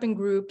set up in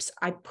groups.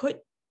 I put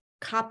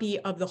copy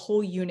of the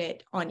whole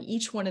unit on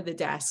each one of the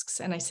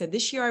desks. And I said,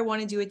 this year I want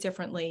to do it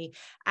differently.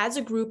 As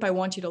a group, I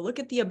want you to look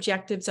at the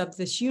objectives of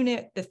this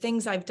unit, the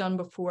things I've done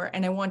before,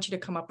 and I want you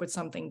to come up with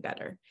something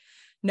better.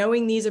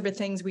 Knowing these are the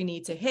things we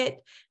need to hit,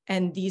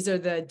 and these are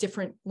the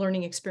different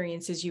learning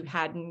experiences you've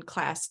had in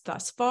class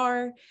thus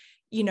far,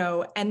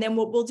 and then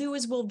what we'll do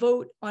is we'll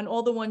vote on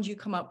all the ones you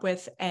come up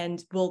with,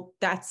 and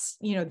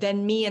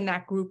then me and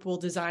that group will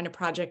design a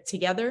project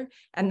together,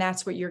 and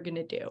that's what you're going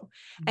to do.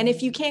 Mm-hmm. And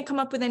if you can't come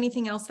up with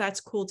anything else,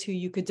 that's cool too.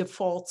 You could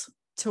default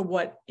to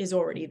what is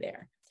already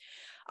there.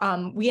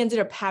 We ended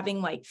up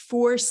having like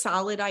 4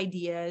 solid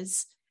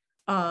ideas,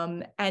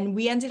 and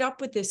we ended up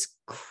with this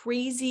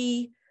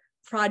crazy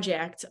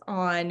project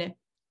on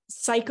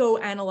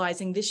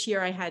psychoanalyzing. This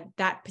year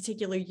that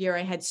particular year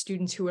I had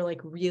students who were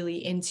like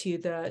really into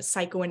the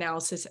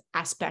psychoanalysis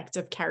aspect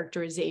of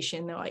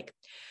characterization. They're like,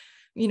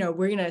 we're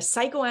going to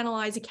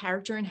psychoanalyze a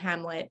character in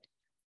Hamlet.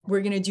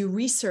 We're going to do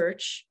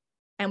research,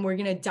 and we're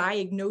going to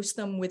diagnose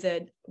them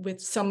with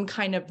some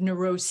kind of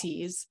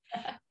neuroses.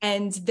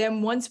 And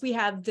then once we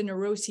have the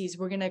neuroses,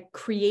 we're going to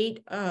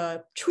create a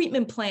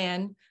treatment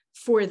plan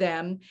for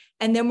them.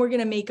 And then we're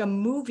going to make a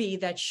movie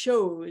that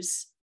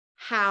shows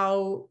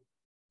how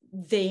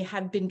they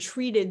have been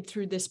treated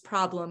through this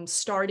problem,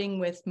 starting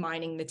with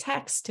mining the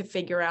text to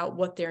figure out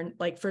what they're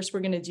like. First,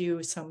 we're going to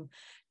do some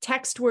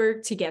text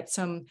work to get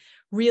some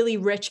really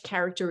rich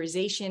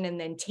characterization, and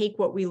then take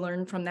what we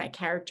learned from that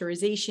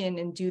characterization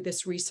and do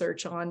this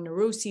research on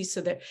neuroses,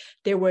 so that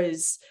there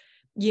was,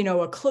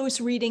 a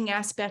close reading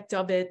aspect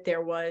of it.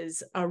 There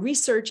was a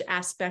research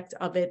aspect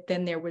of it.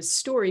 Then there was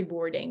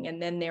storyboarding, and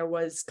then there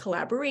was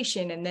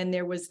collaboration. And then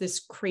there was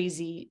this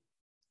crazy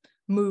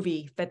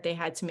movie that they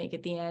had to make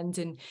at the end.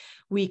 And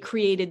we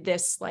created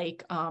this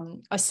like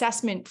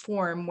assessment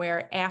form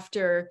where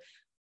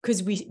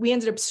because we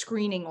ended up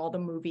screening all the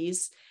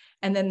movies,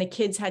 and then the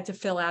kids had to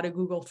fill out a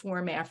Google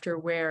form after,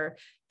 where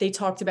they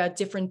talked about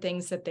different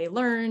things that they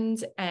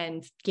learned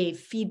and gave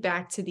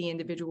feedback to the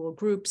individual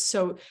groups.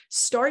 So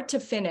start to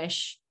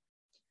finish,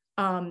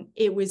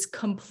 it was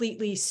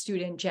completely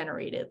student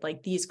generated.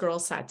 Like these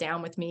girls sat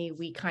down with me,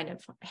 we kind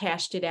of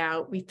hashed it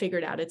out, we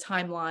figured out a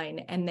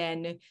timeline, and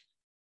then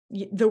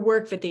the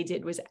work that they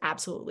did was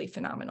absolutely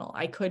phenomenal.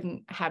 I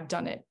couldn't have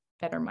done it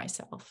better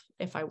myself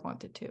if I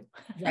wanted to.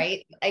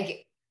 Right.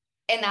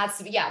 And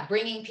that's,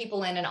 bringing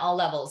people in all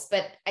levels.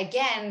 But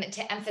again,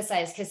 to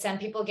emphasize, because some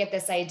people get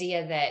this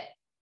idea that,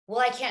 well,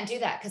 I can't do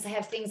that because I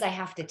have things I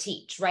have to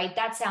teach, right?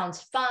 That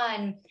sounds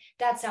fun.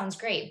 That sounds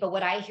great. But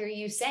what I hear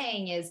you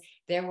saying is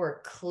there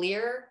were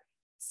clear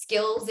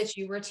skills that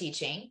you were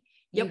teaching.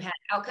 You had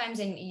outcomes,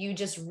 and you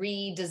just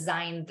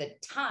redesigned the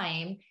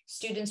time.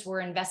 Students were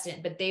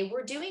invested, but they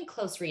were doing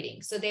close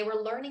reading. So they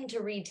were learning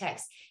to read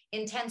text,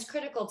 intense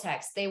critical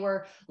text. They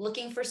were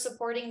looking for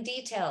supporting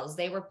details.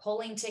 They were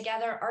pulling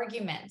together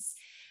arguments,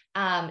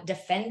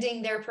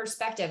 defending their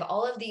perspective,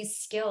 all of these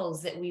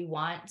skills that we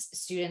want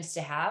students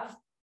to have.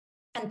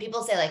 And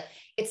people say like,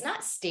 it's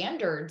not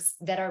standards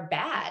that are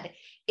bad.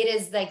 It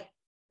is like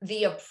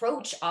the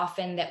approach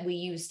often that we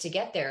use to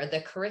get there,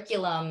 the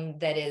curriculum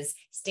that is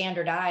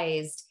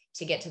standardized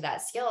to get to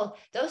that skill.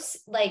 Those,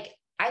 like,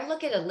 I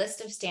look at a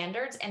list of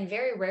standards and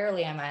very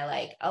rarely am I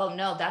like, oh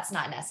no, that's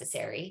not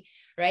necessary,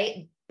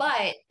 right?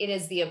 But it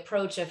is the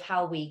approach of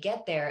how we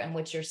get there. And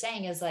what you're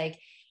saying is like,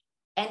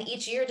 and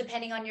each year,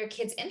 depending on your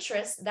kid's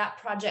interests, that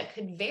project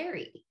could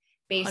vary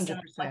based 100%.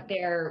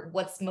 On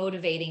what's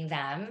motivating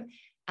them.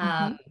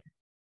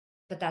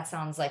 But that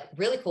sounds like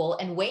really cool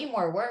and way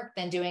more work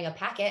than doing a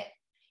packet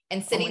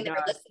and sitting there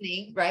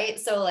listening, right?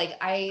 So like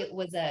I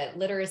was a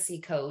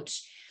literacy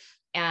coach,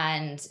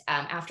 and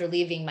after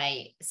leaving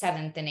my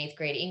 7th and 8th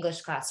grade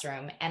English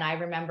classroom, and I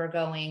remember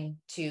going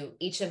to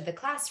each of the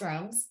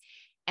classrooms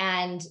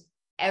and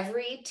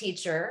every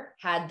teacher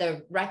had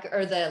the record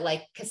or the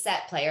like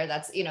cassette player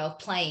that's, you know,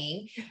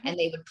 playing, and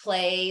they would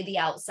play The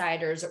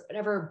Outsiders or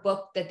whatever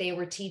book that they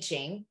were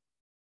teaching.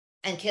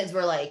 And kids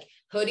were like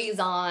hoodies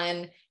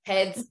on,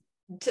 heads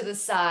to the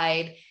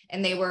side,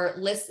 and they were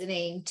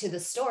listening to the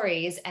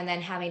stories and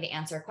then having to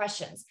answer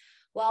questions.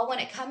 Well, when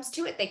it comes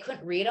to it, they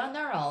couldn't read on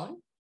their own.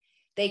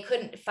 They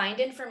couldn't find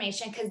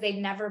information because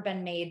they'd never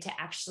been made to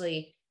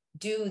actually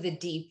do the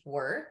deep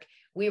work.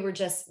 We were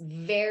just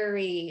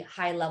very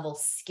high level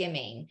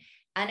skimming.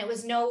 And it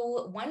was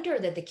no wonder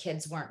that the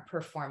kids weren't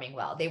performing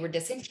well. They were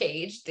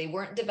disengaged. They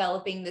weren't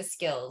developing the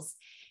skills.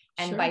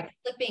 And by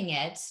flipping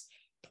it,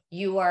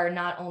 you are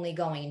not only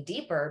going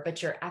deeper,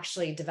 but you're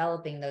actually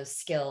developing those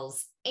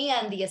skills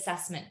and the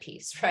assessment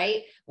piece,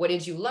 right? What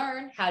did you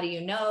learn? How do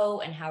you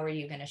know? And how are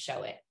you going to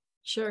show it?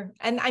 Sure.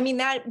 And I mean,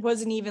 that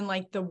wasn't even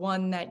like the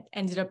one that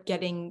ended up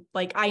getting,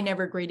 like, I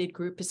never graded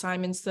group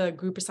assignments. The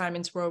group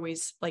assignments were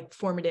always like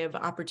formative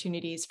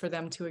opportunities for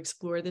them to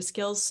explore the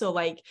skills. So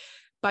like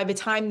by the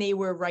time they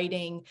were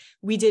writing,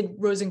 we did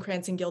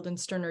Rosencrantz and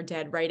Guildenstern Are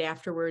Dead right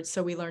afterwards.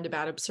 So we learned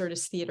about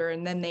absurdist theater,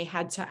 and then they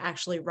had to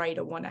actually write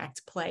a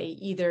one-act play,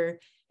 either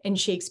in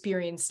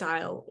Shakespearean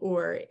style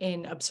or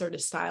in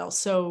absurdist style.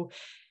 So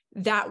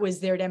that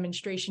was their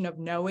demonstration of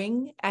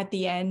knowing at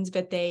the end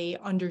that they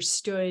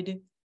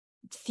understood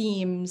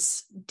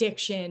themes,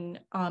 diction,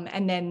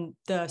 and then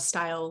the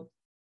style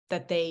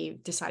that they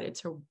decided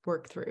to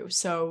work through.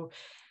 So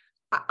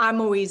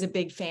I'm always a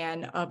big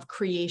fan of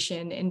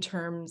creation in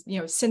terms, you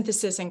know,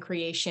 synthesis and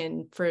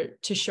creation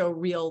to show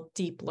real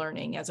deep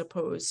learning, as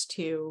opposed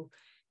to,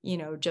 you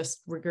know,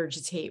 just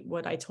regurgitate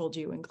what I told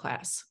you in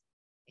class.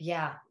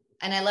 Yeah.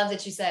 And I love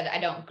that you said, I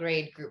don't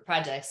grade group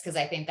projects, because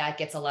I think that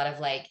gets a lot of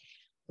like,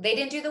 they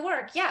didn't do the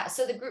work. Yeah.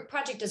 So the group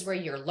project is where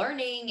you're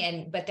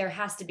learning, but there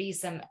has to be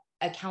some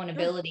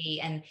accountability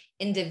and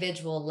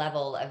individual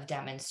level of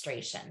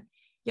demonstration.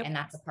 Yep. And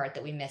that's the part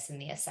that we miss in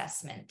the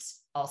assessment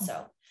also.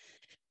 Mm-hmm.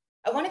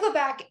 I want to go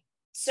back.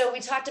 So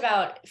we talked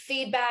about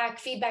feedback.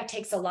 Feedback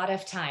takes a lot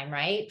of time,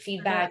 right?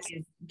 Feedback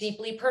is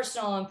deeply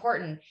personal,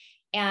 important.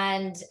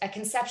 And a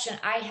conception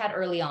I had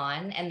early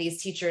on, and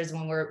these teachers,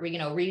 when we're, you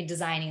know,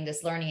 redesigning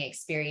this learning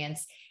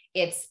experience,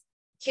 it's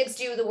kids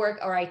do the work,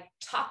 or I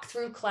talk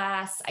through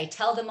class, I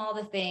tell them all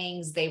the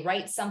things, they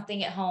write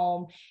something at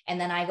home, and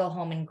then I go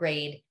home and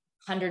grade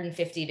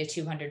 150 to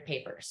 200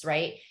 papers,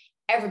 right?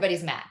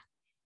 Everybody's mad.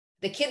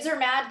 The kids are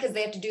mad because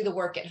they have to do the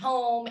work at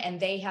home, and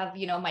they have,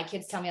 you know, my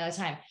kids tell me all the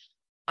time,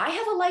 I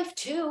have a life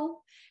too.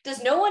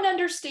 Does no one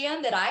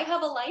understand that I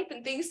have a life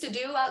and things to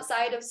do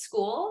outside of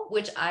school,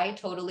 which I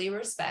totally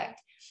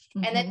respect.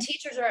 Mm-hmm. And then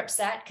teachers are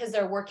upset because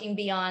they're working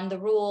beyond the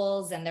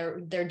rules and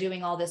they're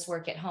doing all this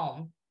work at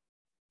home.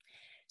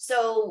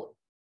 So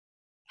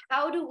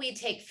how do we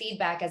take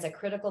feedback as a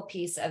critical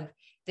piece of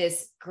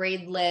this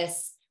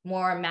gradeless,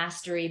 more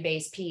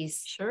mastery-based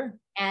piece? Sure.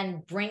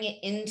 And bring it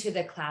into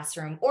the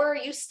classroom? Or are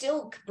you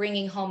still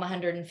bringing home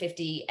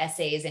 150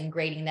 essays and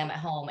grading them at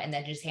home and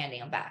then just handing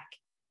them back?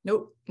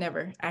 Nope,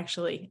 never,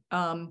 actually.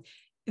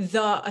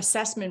 The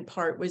assessment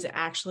part was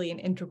actually an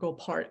integral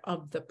part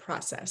of the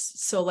process.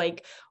 So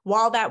like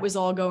while that was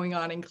all going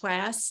on in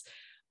class,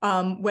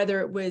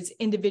 whether it was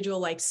individual,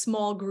 like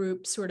small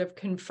group sort of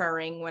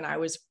conferring when I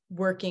was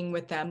working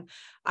with them,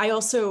 I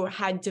also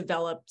had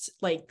developed,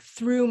 like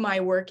through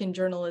my work in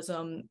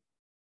journalism,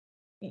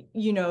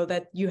 you know,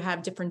 that you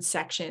have different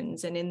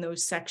sections, and in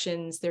those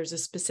sections, there's a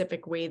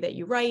specific way that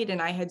you write.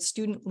 And I had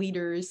student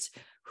leaders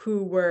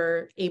who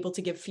were able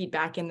to give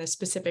feedback in the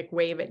specific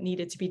way that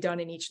needed to be done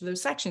in each of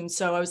those sections.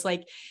 So I was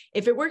like,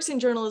 if it works in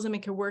journalism,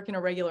 it could work in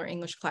a regular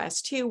English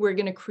class too. We're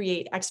going to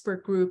create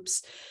expert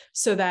groups,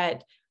 so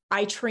that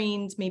I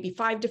trained maybe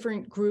 5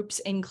 different groups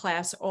in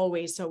class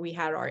always. So we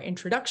had our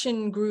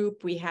introduction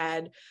group, we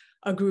had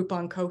a group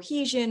on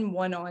cohesion,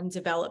 one on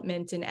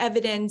development and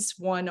evidence,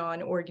 one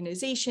on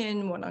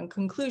organization, one on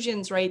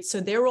conclusions, right? So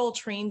they're all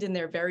trained in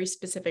their very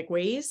specific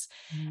ways.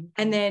 Mm-hmm.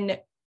 And then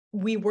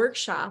we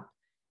workshop.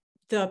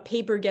 The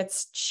paper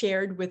gets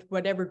shared with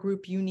whatever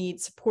group you need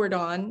support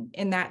on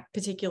in that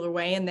particular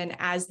way. And then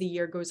as the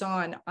year goes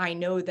on, I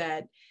know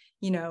that,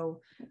 you know,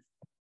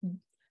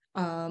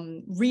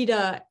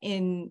 Rita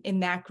in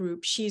that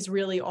group, she's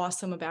really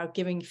awesome about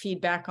giving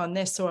feedback on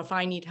this. So if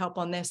I need help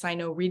on this, I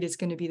know Rita's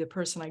going to be the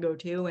person I go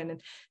to.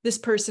 And this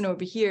person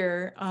over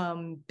here,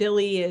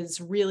 Billy,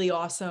 is really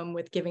awesome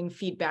with giving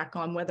feedback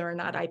on whether or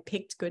not I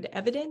picked good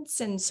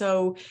evidence. And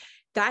so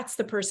that's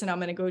the person I'm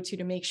going to go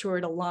to make sure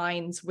it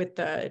aligns with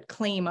the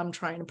claim I'm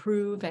trying to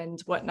prove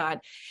and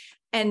whatnot.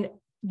 And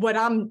what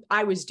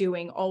I was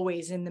doing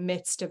always in the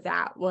midst of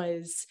that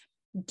was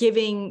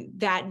giving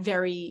that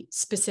very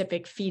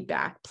specific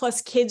feedback.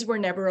 Plus, kids were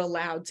never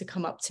allowed to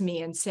come up to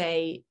me and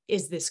say,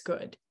 is this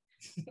good?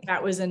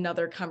 That was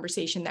another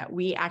conversation that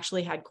we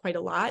actually had quite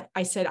a lot.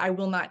 I said, I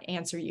will not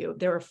answer you.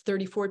 There are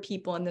 34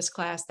 people in this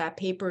class. That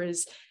paper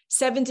is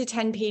 7 to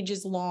 10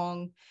 pages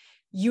long.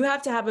 you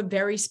have to have a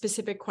very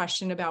specific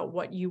question about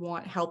what you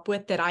want help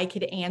with that I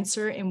could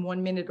answer in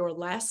 1 minute or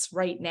less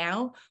right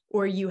now,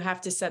 or you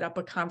have to set up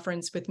a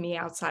conference with me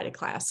outside of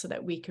class so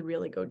that we could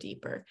really go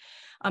deeper.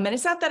 And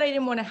it's not that I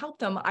didn't want to help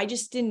them. I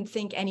just didn't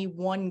think any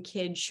one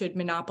kid should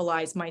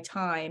monopolize my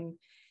time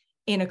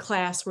in a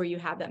class where you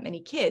have that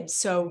many kids.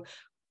 So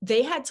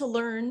they had to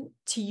learn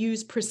to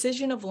use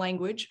precision of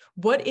language.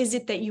 What is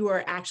it that you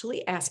are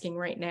actually asking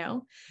right now?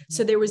 Mm-hmm.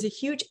 So there was a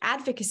huge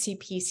advocacy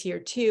piece here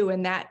too.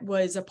 And that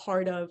was a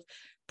part of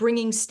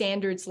bringing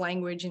standards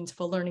language into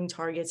the learning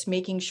targets,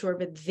 making sure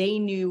that they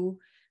knew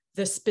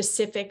the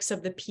specifics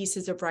of the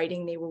pieces of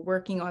writing they were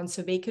working on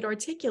so they could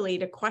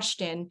articulate a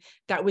question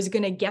that was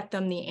going to get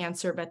them the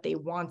answer that they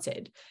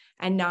wanted,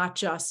 and not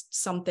just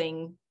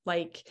something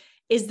like,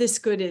 is this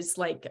good as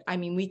like, I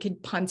mean, we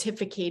could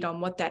pontificate on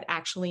what that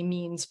actually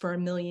means for a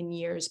million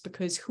years,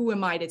 because who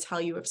am I to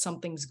tell you if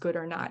something's good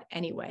or not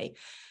anyway?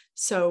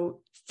 So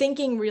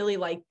thinking really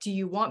like, do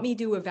you want me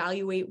to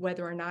evaluate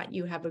whether or not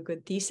you have a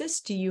good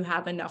thesis? Do you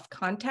have enough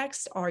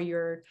context? Are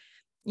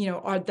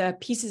the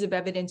pieces of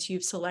evidence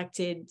you've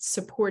selected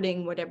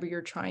supporting whatever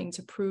you're trying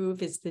to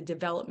prove? Is the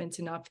development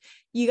enough?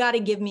 You got to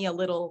give me a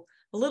little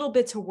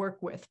bit to work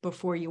with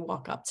before you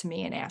walk up to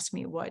me and ask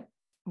me what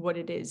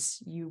it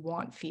is you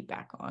want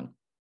feedback on.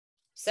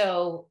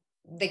 So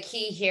the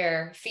key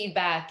here,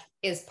 feedback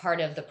is part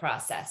of the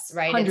process,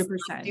 right? 100%.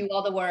 It's do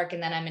all the work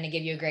and then I'm going to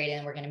give you a grade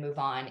and we're going to move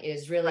on. It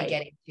is really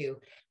getting to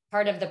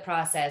part of the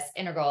process,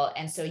 integral.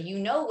 And so you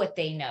know what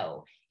they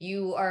know.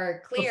 You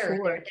are clear,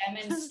 you're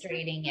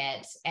demonstrating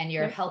it, and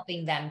you're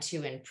helping them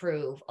to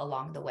improve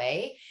along the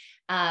way.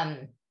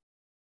 And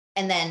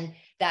then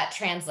that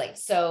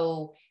translates.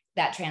 So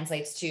that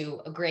translates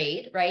to a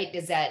grade, right?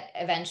 Is that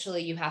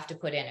eventually you have to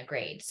put in a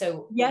grade?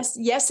 So yes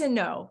and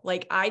no.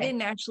 Like I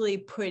didn't actually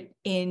put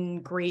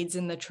in grades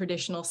in the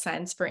traditional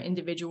sense for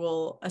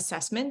individual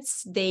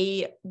assessments.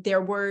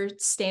 There were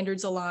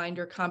standards aligned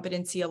or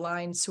competency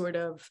aligned sort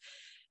of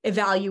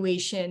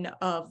evaluation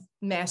of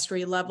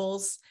mastery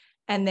levels.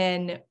 And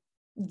then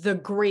the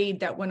grade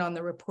that went on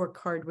the report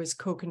card was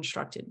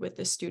co-constructed with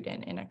the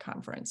student in a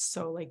conference.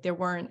 So like there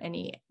weren't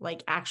any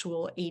like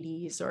actual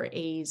 80s or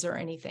A's or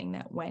anything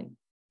that went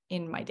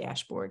in my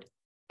dashboard.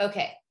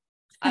 Okay.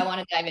 I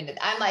want to dive into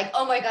that. I'm like,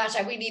 oh my gosh,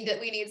 we need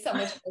so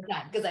much more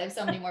time because I have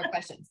so many more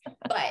questions.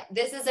 But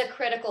this is a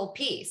critical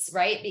piece,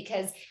 right?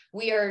 Because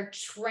we are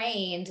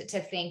trained to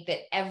think that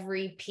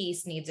every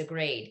piece needs a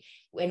grade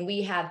when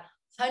we have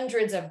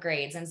hundreds of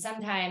grades. And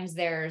sometimes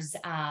there's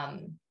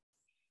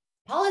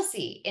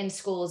policy in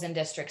schools and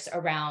districts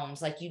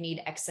around like you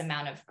need X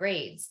amount of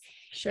grades.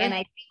 Sure. And I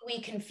think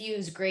we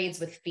confuse grades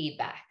with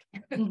feedback.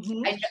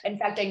 Mm-hmm. In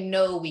fact, I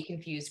know we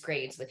confuse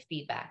grades with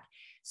feedback.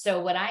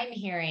 So what I'm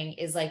hearing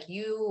is like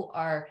you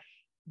are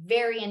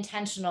very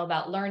intentional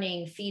about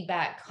learning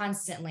feedback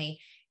constantly.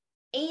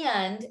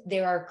 And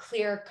there are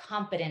clear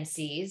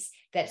competencies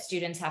that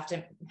students have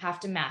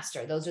to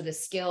master. Those are the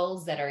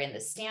skills that are in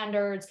the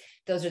standards.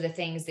 Those are the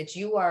things that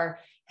you are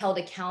held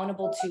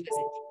accountable to as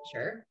a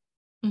teacher.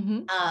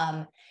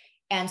 Mm-hmm.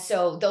 And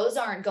so those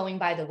aren't going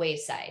by the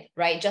wayside,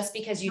 right? Just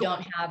because you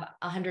don't have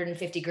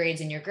 150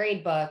 grades in your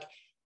grade book,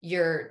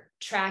 you're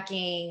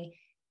tracking,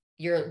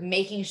 you're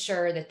making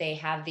sure that they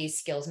have these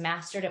skills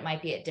mastered. It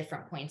might be at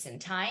different points in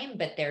time,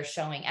 but they're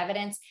showing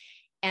evidence.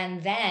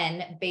 And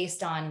then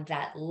based on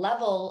that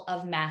level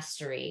of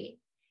mastery,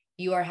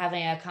 you are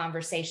having a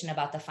conversation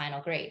about the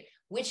final grade,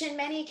 which in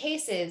many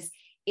cases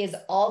is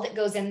all that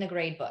goes in the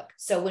grade book.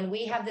 So when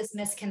we have this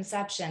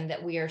misconception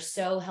that we are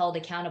so held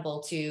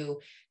accountable to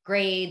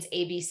grades,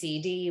 A, B,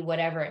 C, D,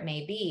 whatever it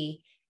may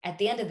be, at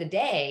the end of the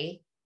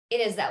day,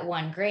 it is that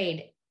one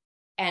grade.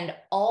 And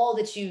all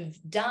that you've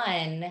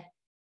done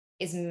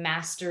is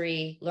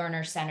mastery,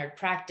 learner-centered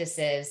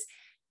practices,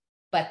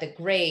 but the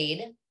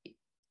grade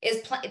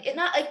is it's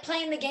not like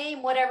playing the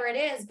game, whatever it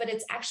is, but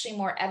it's actually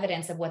more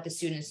evidence of what the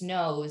students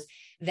knows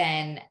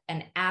than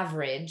an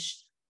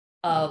average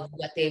of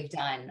what they've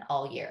done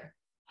all year.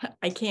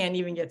 I can't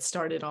even get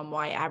started on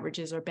why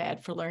averages are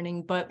bad for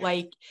learning, but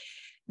like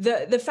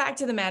the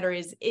fact of the matter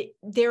is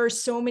there are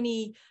so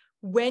many,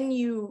 when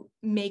you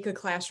make a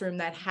classroom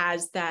that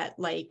has that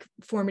like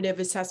formative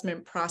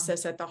assessment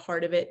process at the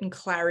heart of it, and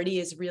clarity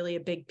is really a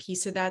big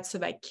piece of that, so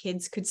that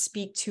kids could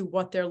speak to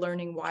what they're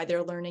learning, why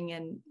they're learning,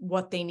 and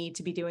what they need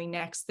to be doing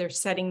next. They're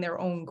setting their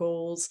own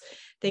goals.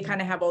 They kind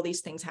of have all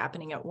these things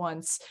happening at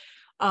once.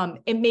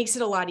 It makes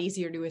it a lot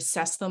easier to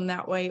assess them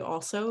that way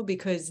also,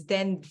 because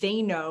then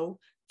they know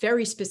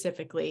very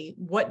specifically,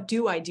 what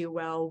do I do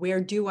well?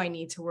 Where do I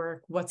need to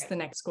work? What's the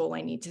next goal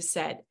I need to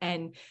set?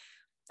 And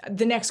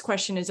the next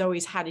question is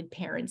always, how did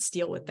parents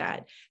deal with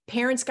that?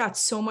 Parents got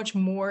so much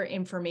more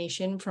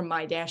information from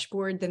my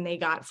dashboard than they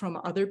got from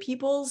other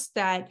people's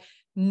that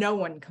no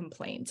one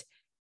complained.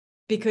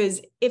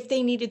 Because if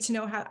they needed to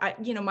know how,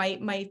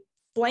 my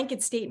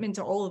blanket statement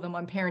to all of them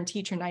on parent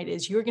teacher night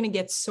is, you're going to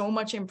get so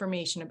much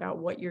information about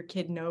what your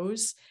kid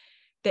knows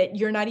that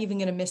you're not even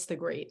going to miss the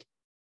grade.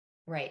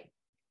 Right.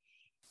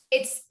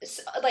 It's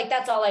like,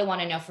 that's all I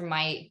want to know from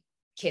my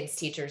kids'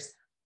 teachers.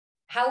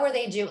 how are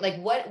they doing? Like,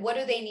 what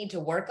do they need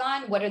to work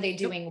on? What are they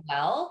doing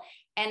well?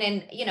 And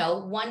then,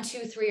 1, 2,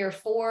 3, or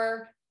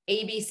 4,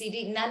 A, B, C,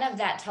 D, none of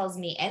that tells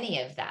me any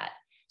of that.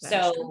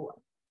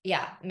 So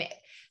yeah.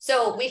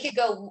 So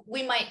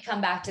we might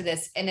come back to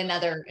this in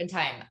another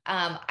time.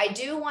 I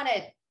do want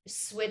to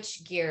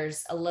switch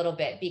gears a little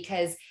bit,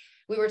 because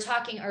we were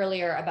talking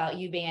earlier about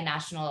you being a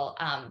national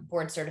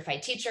board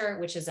certified teacher,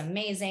 which is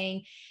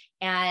amazing.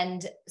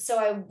 And so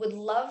I would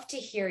love to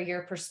hear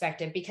your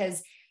perspective,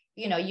 because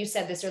you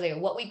said this earlier,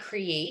 what we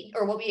create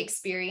or what we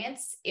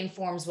experience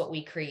informs what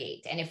we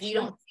create. And if we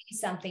don't see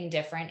something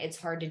different, it's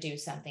hard to do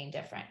something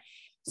different.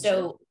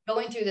 So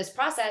going through this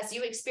process,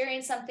 you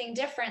experienced something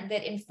different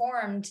that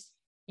informed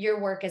your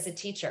work as a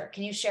teacher.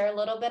 Can you share a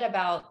little bit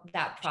about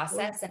that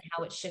process and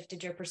how it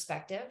shifted your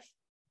perspective?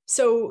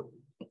 So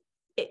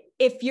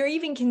if you're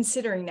even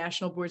considering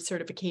national board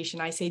certification,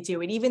 I say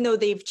do it, even though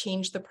they've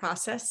changed the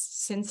process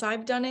since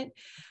I've done it.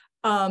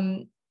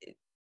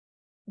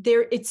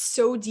 It's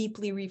so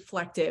deeply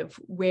reflective,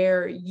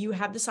 where you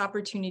have this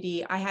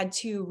opportunity. I had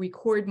to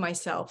record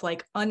myself,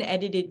 like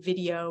unedited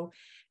video,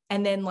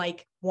 and then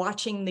like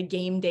watching the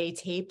game day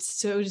tapes,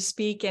 so to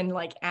speak, and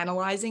like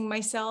analyzing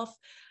myself.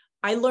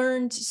 I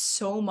learned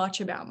so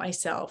much about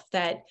myself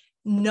that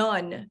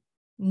none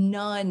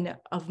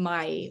of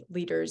my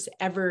leaders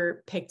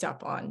ever picked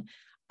up on.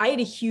 I had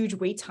a huge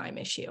wait time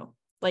issue.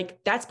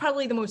 Like, that's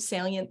probably the most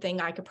salient thing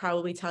I could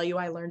probably tell you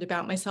I learned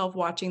about myself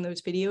watching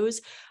those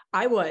videos.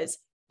 I was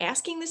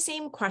asking the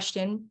same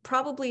question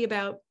probably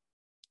about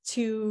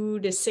 2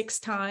 to 6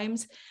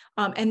 times.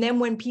 And then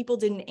when people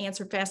didn't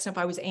answer fast enough,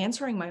 I was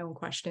answering my own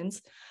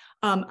questions.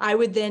 I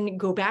would then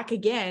go back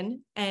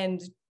again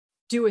and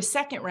do a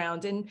second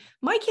round. And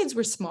my kids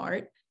were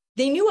smart.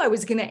 They knew I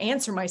was going to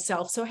answer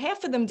myself. So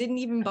half of them didn't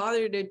even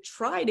bother to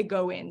try to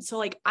go in. So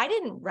like, I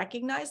didn't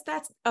recognize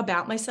that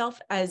about myself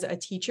as a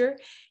teacher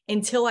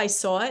until I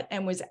saw it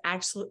and was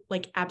actually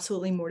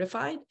absolutely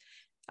mortified.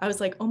 I was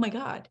like, oh my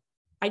God,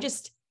 I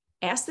just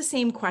asked the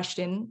same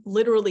question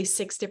literally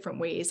 6 different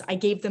ways. I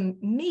gave them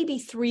maybe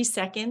 3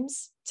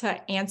 seconds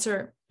to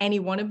answer any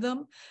one of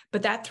them,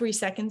 but that 3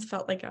 seconds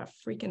felt like a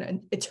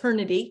freaking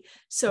eternity.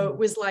 So it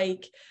was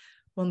like,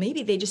 well,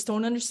 maybe they just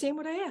don't understand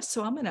what I asked.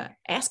 So I'm going to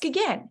ask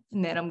again,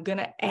 and then I'm going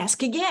to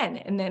ask again,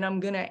 and then I'm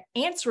going to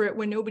answer it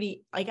when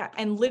nobody,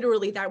 and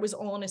literally that was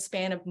all in a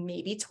span of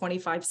maybe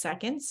 25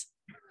 seconds.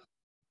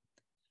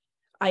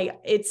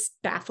 It's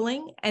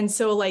baffling. And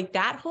so like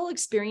that whole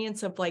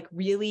experience of like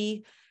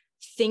really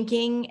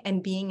thinking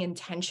and being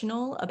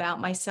intentional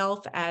about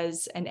myself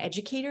as an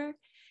educator,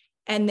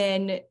 and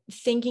then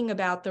thinking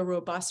about the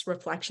robust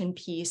reflection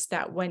piece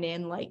that went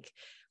in, like,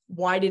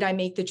 why did I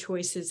make the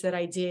choices that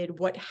I did?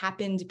 What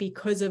happened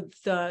because of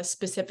the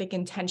specific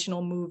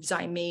intentional moves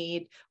I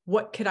made?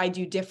 What could I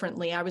do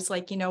differently? I was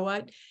like, you know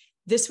what?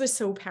 This was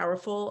so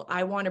powerful.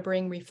 I want to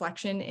bring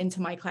reflection into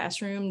my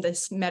classroom,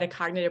 this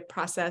metacognitive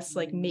process,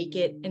 like make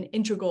it an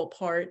integral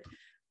part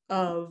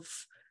of,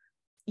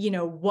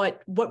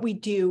 what we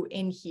do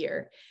in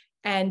here.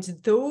 And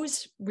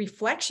those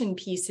reflection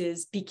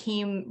pieces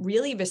became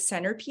really the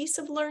centerpiece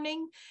of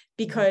learning,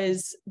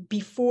 because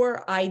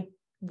before I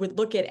would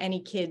look at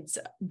any kid's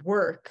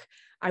work,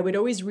 I would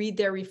always read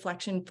their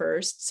reflection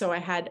first. So I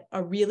had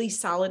a really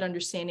solid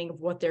understanding of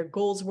what their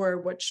goals were,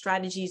 what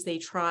strategies they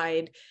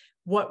tried,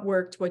 what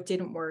worked, what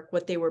didn't work,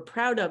 what they were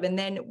proud of. And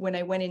then when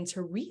I went in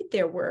to read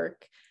their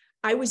work,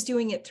 I was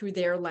doing it through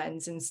their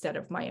lens instead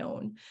of my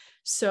own.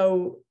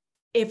 So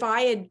if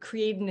I had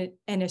created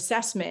an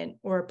assessment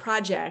or a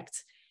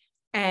project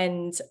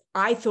and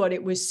I thought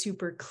it was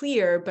super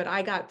clear, but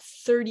I got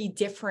 30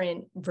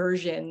 different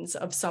versions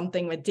of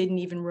something that didn't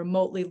even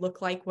remotely look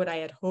like what I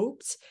had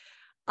hoped,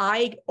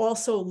 I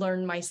also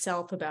learned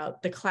myself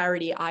about the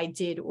clarity I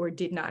did or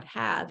did not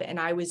have. And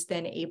I was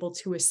then able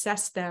to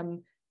assess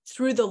them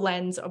through the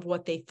lens of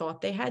what they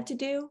thought they had to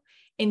do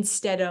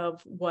instead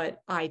of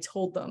what I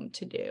told them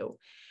to do.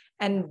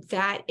 And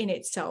that in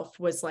itself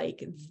was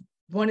like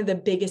one of the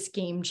biggest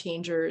game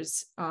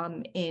changers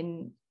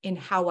in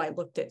how I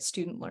looked at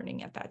student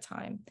learning at that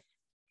time.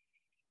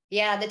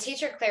 Yeah, the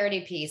teacher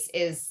clarity piece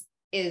is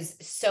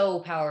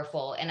so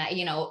powerful. And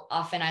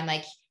often I'm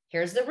like,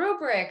 here's the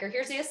rubric or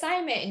here's the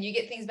assignment, and you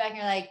get things back and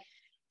you're like,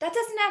 that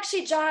doesn't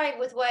actually jive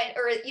with what,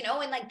 or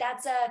and like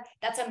that's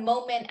a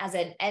moment as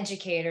an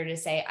educator to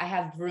say, I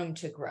have room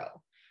to grow,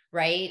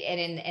 right? And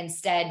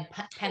instead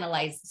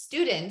penalize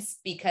students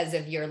because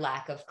of your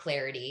lack of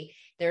clarity.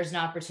 There's an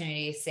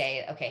opportunity to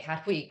say, okay, how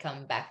do we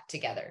come back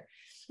together?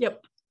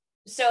 Yep.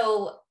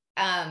 So,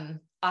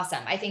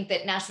 awesome. I think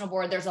that national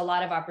board, there's a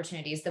lot of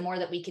opportunities. The more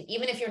that we can,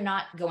 even if you're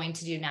not going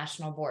to do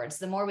national boards,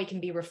 the more we can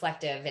be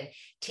reflective and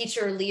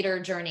teacher leader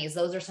journeys.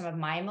 Those are some of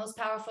my most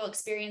powerful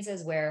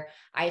experiences where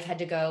I've had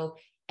to go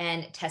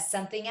and test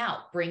something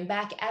out, bring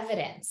back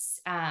evidence.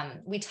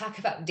 We talk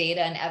about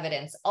data and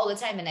evidence all the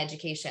time in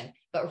education,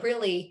 but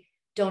really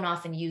don't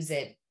often use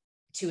it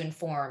to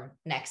inform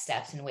next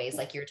steps in ways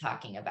like you're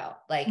talking about.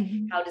 Like,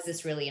 how does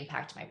this really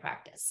impact my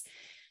practice?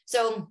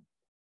 So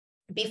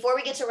before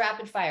we get to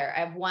rapid fire, I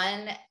have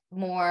one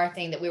more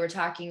thing that we were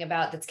talking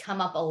about that's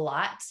come up a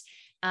lot,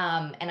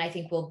 and I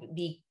think will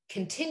be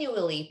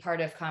continually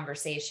part of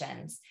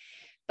conversations.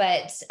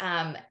 But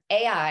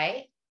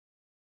AI,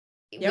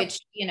 which,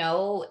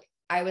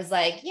 I was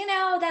like,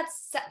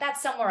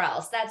 that's somewhere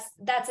else.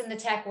 That's in the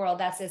tech world.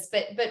 That's this.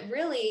 But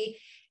really,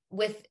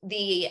 with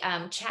the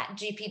Chat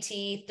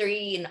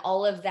GPT-3 and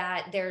all of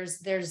that,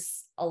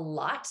 there's a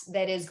lot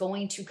that is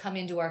going to come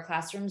into our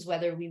classrooms,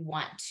 whether we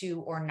want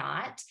to or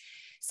not.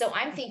 So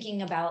I'm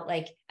thinking about,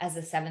 like, as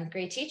a 7th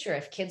grade teacher,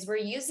 if kids were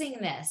using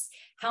this,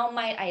 how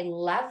might I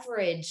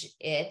leverage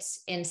it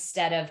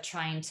instead of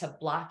trying to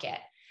block it?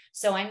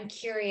 So I'm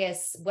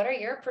curious, what are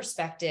your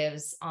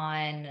perspectives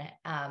on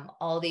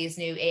all these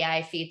new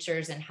AI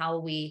features and how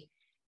we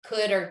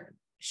could or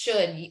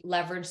should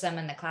leverage them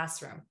in the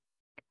classroom?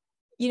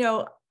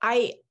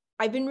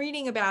 I've been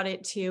reading about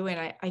it too.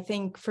 And I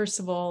think, first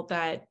of all,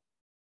 that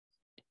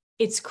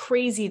it's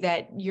crazy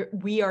that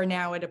we are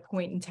now at a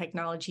point in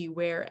technology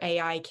where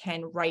AI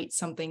can write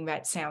something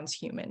that sounds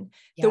human.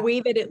 Yeah. The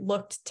way that it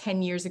looked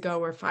 10 years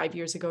ago or 5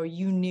 years ago,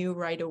 you knew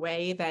right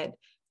away that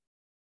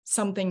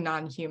something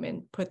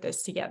non-human put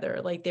this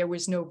together. Like, there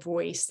was no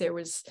voice, there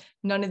was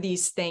none of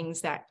these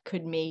things that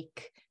could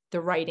make the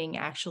writing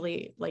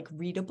actually, like,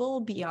 readable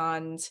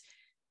beyond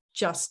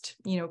just,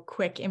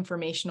 quick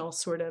informational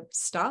sort of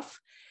stuff.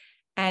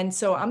 And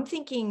so I'm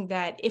thinking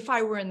that if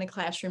I were in the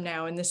classroom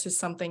now, and this is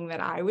something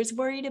that I was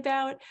worried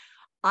about,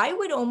 I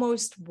would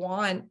almost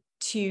want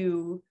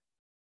to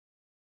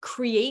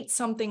create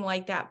something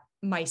like that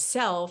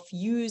myself,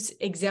 use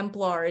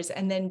exemplars,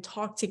 and then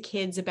talk to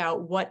kids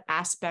about what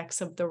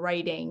aspects of the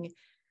writing,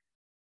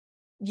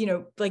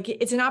 like,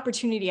 it's an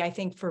opportunity, I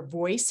think, for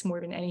voice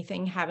more than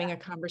anything, having a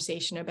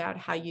conversation about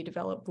how you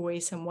develop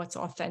voice and what's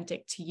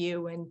authentic to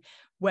you, and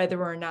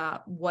whether or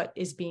not what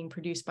is being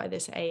produced by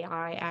this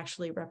AI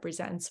actually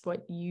represents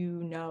what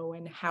you know,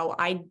 and how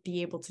I'd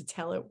be able to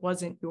tell it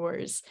wasn't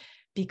yours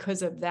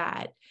because of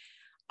that.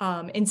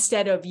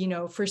 Instead of,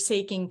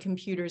 forsaking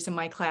computers in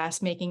my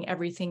class, making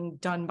everything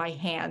done by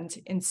hand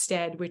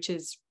instead, which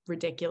is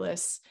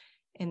ridiculous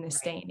in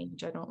this day and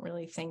age. I don't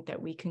really think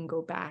that we can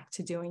go back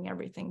to doing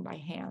everything by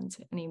hand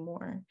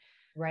anymore.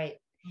 Right.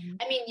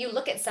 I mean, you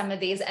look at some of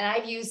these, and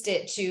I've used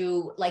it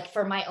to, like,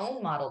 for my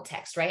own model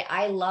text, right?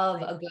 I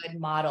love a good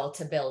model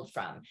to build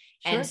from.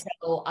 Sure. And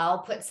so I'll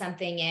put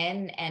something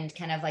in, and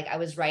kind of like, I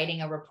was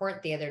writing a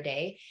report the other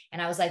day,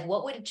 and I was like,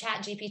 what would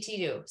Chat GPT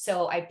do?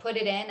 So I put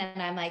it in,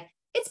 and I'm like,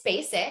 it's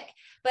basic,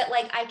 but,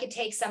 like, I could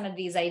take some of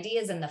these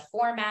ideas in the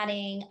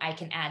formatting, I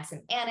can add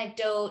some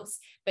anecdotes,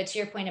 but to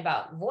your point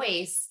about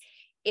voice,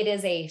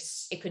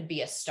 it could be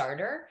a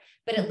starter,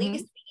 but at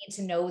least we need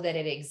to know that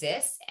it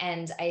exists.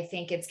 And I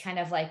think it's kind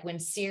of like when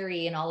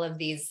Siri and all of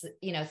these,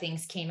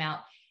 things came out,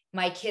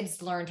 my kids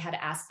learned how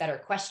to ask better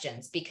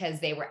questions because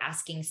they were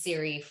asking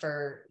Siri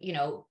for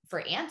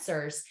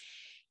answers.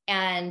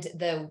 And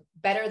the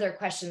better their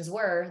questions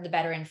were, the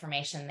better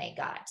information they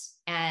got.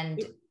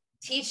 And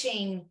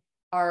teaching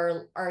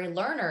our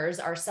learners,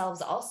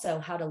 ourselves also,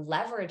 how to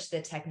leverage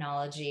the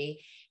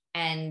technology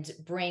and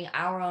bring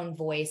our own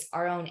voice,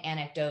 our own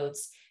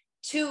anecdotes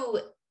to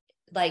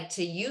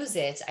use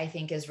it, I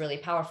think, is really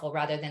powerful,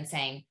 rather than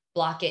saying,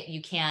 block it,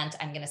 you can't,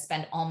 I'm going to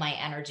spend all my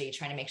energy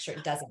trying to make sure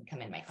it doesn't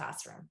come in my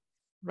classroom.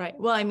 Right.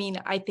 Well, I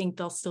mean, I think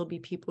there'll still be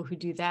people who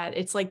do that.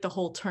 It's like the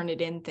whole turn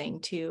it in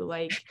thing too.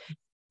 Like,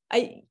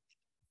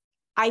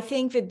 I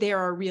think that there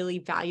are really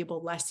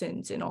valuable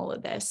lessons in all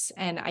of this.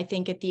 And I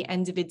think at the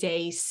end of the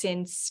day,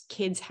 since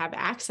kids have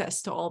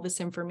access to all this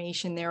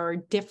information, there are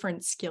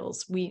different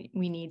skills we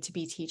need to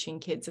be teaching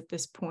kids at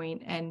this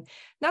point. And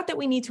not that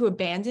we need to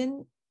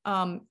abandon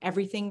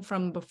everything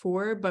from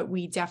before, but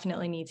we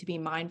definitely need to be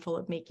mindful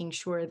of making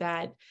sure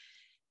that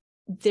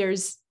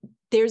there's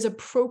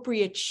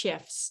appropriate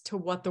shifts to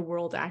what the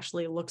world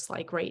actually looks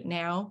like right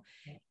now,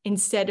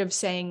 instead of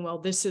saying, well,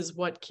 this is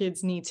what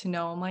kids need to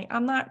know.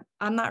 I'm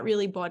not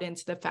really bought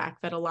into the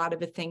fact that a lot of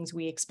the things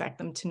we expect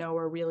them to know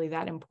are really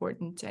that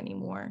important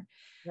anymore.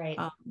 Right.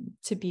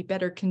 To be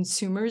better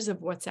consumers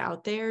of what's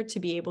out there, to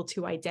be able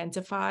to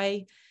identify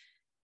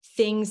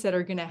things that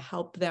are going to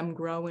help them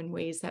grow in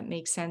ways that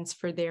make sense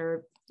for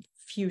their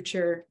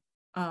future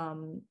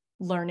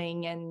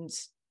learning and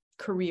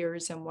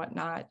careers and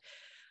whatnot.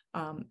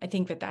 I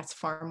think that that's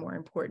far more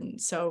important.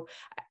 So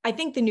I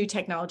think the new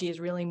technology is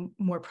really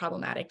more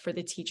problematic for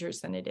the teachers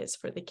than it is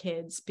for the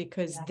kids,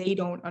 because they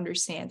don't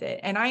understand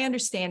it. And I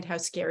understand how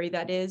scary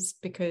that is,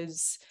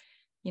 because,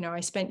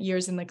 I spent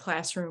years in the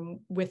classroom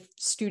with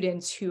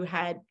students who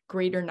had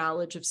greater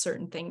knowledge of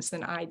certain things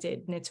than I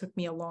did. And it took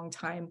me a long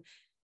time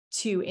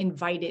to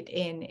invite it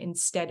in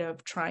instead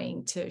of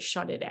trying to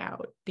shut it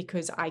out,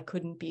 because I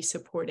couldn't be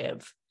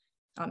supportive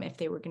if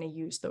they were going to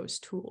use those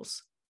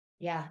tools.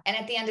 Yeah. And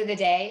at the end of the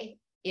day,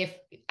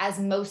 as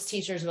most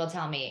teachers will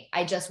tell me,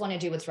 I just want to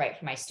do what's right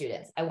for my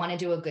students. I want to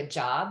do a good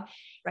job.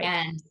 Right.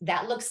 And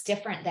that looks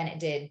different than it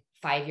did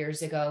 5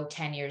 years ago,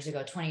 10 years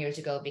ago, 20 years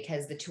ago,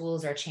 because the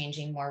tools are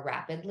changing more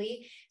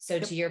rapidly. So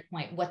to your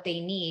point, what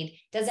they need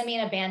doesn't mean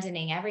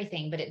abandoning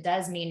everything, but it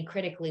does mean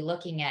critically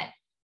looking at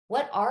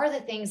what are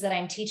the things that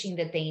I'm teaching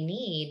that they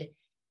need?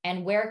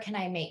 And where can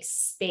I make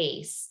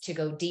space to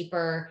go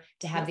deeper,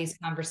 to have these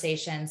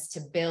conversations,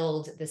 to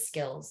build the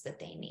skills that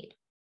they need?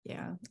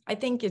 Yeah, I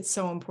think it's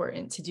so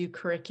important to do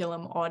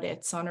curriculum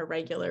audits on a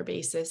regular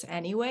basis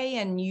anyway.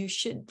 And you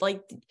should,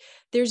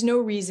 there's no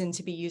reason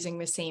to be using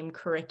the same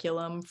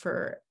curriculum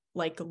for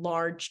like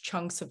large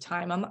chunks of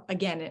time.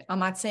 I'm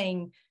not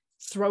saying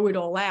throw it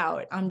all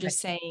out. I'm just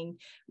saying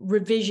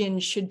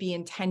revisions should be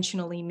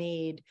intentionally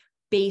made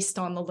based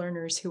on the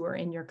learners who are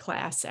in your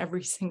class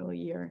every single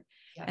year,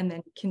 and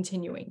then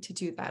continuing to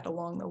do that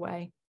along the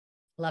way.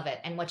 Love it.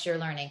 And what you're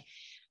learning.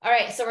 All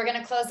right. So we're going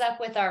to close up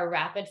with our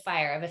rapid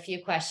fire of a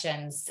few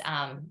questions,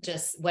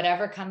 just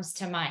whatever comes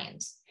to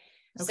mind.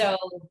 Okay. So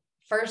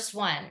first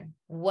one,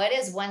 what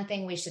is one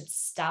thing we should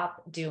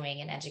stop doing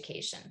in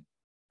education?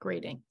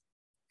 Grading.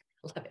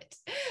 Love it.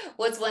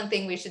 What's one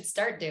thing we should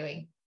start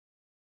doing?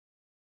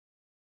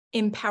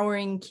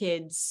 Empowering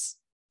kids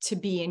to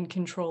be in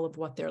control of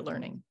what they're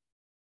learning.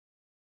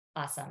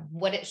 Awesome.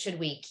 What should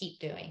we keep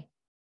doing?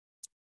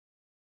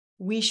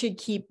 We should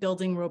keep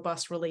building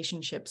robust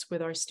relationships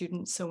with our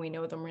students so we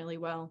know them really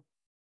well.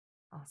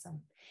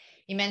 Awesome.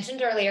 You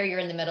mentioned earlier you're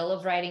in the middle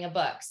of writing a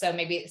book. So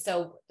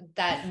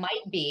that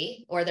might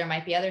be, or there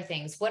might be other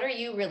things. What are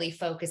you really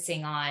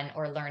focusing on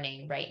or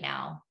learning right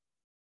now?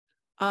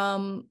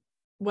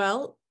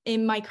 Well,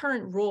 in my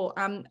current role,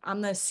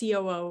 I'm the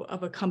COO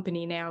of a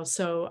company now.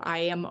 So I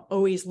am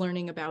always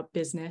learning about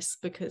business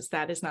because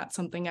that is not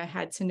something I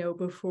had to know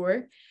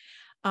before.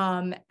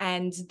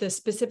 And the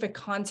specific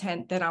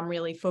content that I'm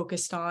really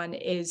focused on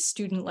is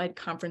student-led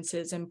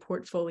conferences and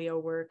portfolio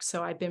work.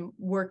 So I've been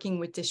working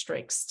with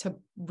districts to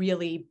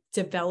really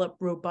develop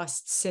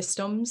robust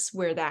systems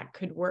where that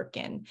could work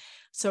in.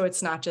 So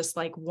it's not just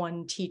like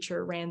one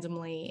teacher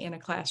randomly in a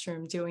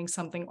classroom doing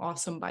something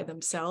awesome by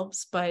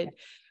themselves, but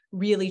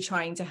really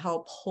trying to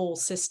help whole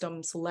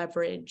systems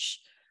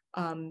leverage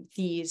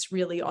these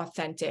really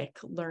authentic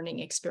learning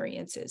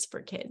experiences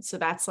for kids. So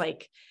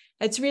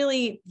it's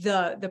really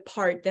the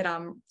part that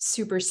I'm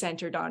super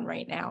centered on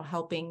right now,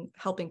 helping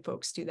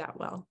folks do that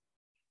well.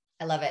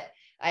 I love it.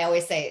 I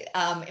always say,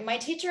 in my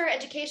teacher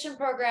education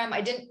program,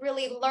 I didn't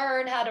really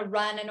learn how to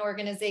run an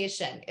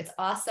organization. It's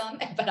awesome,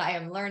 but I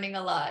am learning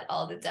a lot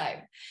all the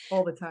time.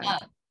 All the time. All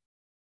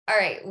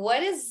right.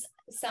 What is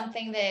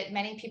something that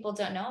many people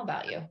don't know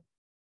about you?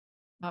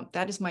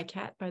 That is my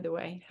cat, by the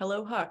way.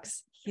 Hello,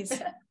 Hux. He's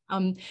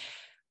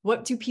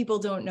what do people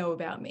don't know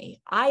about me?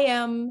 I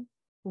am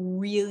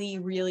really,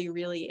 really,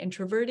 really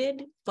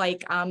introverted.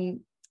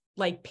 I'm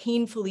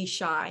painfully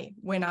shy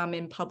when I'm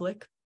in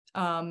public.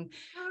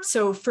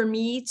 So for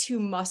me to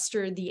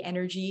muster the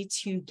energy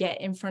to get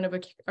in front of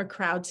a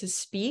crowd to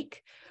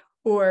speak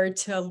or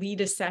to lead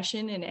a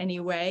session in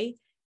any way,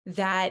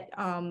 that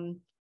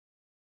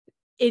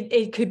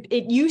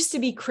it used to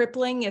be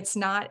crippling. It's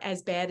not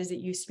as bad as it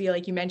used to be.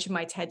 Like you mentioned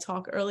my TED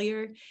Talk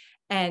earlier,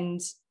 and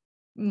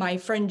my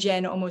friend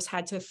Jen almost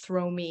had to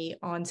throw me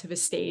onto the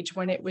stage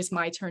when it was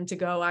my turn to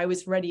go. I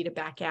was ready to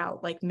back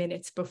out like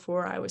minutes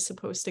before I was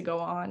supposed to go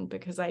on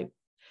because I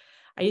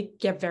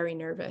get very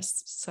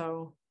nervous.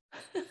 So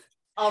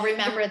I'll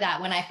remember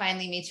that when I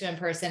finally meet you in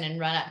person and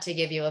run up to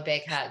give you a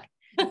big hug.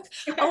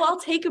 Oh, I'll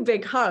take a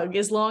big hug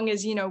as long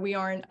as, we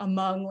aren't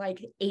among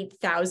like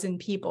 8,000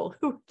 people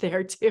who are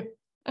there too.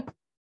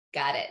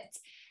 Got it.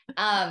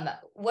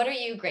 What are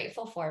you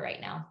grateful for right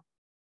now?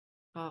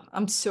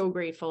 I'm so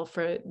grateful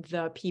for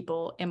the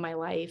people in my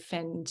life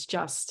and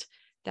just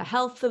the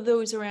health of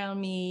those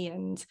around me.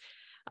 And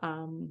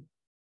I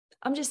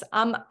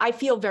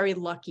feel very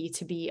lucky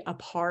to be a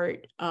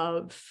part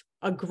of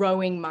a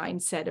growing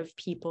mindset of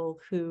people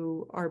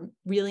who are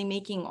really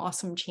making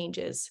awesome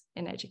changes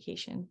in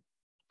education.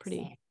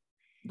 Pretty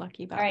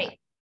lucky about that. All right.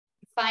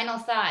 Final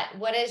thought.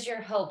 What is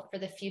your hope for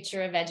the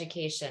future of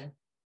education?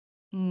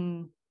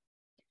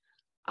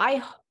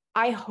 I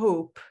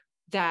hope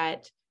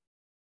that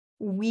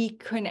we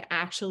can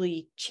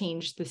actually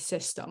change the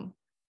system.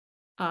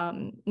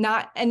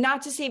 Not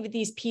to say that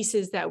these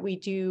pieces that we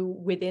do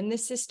within the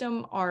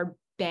system are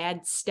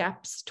bad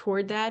steps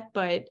toward that,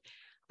 but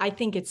I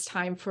think it's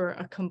time for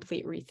a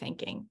complete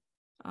rethinking.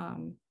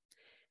 And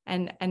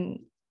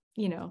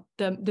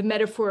the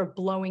metaphor of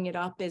blowing it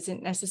up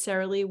isn't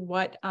necessarily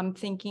what I'm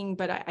thinking,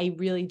 but I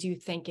really do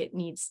think it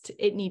needs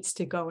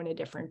to go in a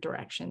different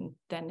direction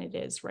than it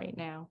is right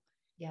now.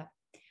 Yeah.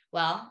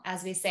 Well,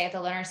 as we say at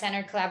the Learner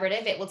Centered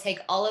Collaborative, it will take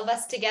all of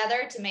us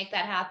together to make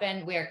that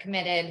happen. We are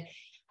committed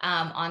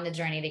on the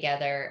journey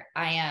together.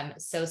 I am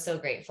so, so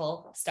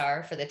grateful,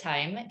 Star, for the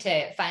time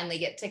to finally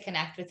get to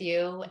connect with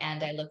you.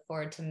 And I look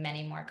forward to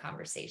many more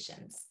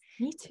conversations.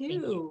 Me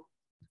too.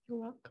 You're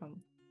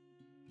welcome.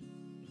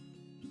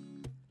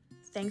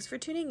 Thanks for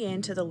tuning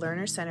in to the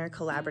Learner Centered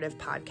Collaborative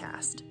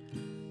podcast.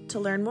 To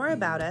learn more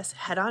about us,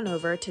 head on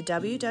over to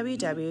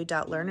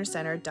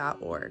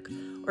www.learnercentered.org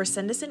or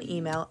send us an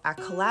email at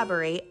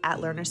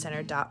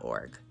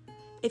collaborate@learnercentered.org.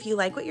 If you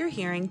like what you're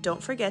hearing,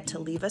 don't forget to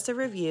leave us a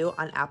review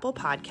on Apple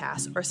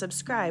Podcasts or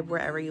subscribe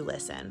wherever you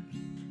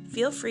listen.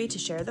 Feel free to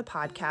share the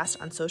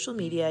podcast on social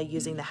media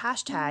using the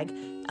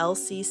hashtag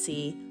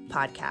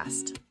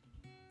LCCpodcast.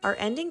 Our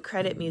ending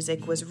credit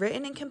music was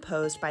written and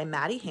composed by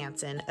Maddie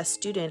Hanson, a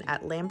student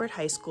at Lambert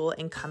High School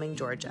in Cumming,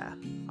 Georgia.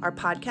 Our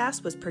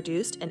podcast was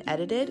produced and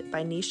edited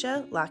by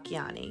Nisha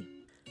Lakiani.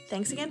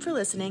 Thanks again for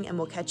listening, and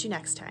we'll catch you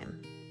next time.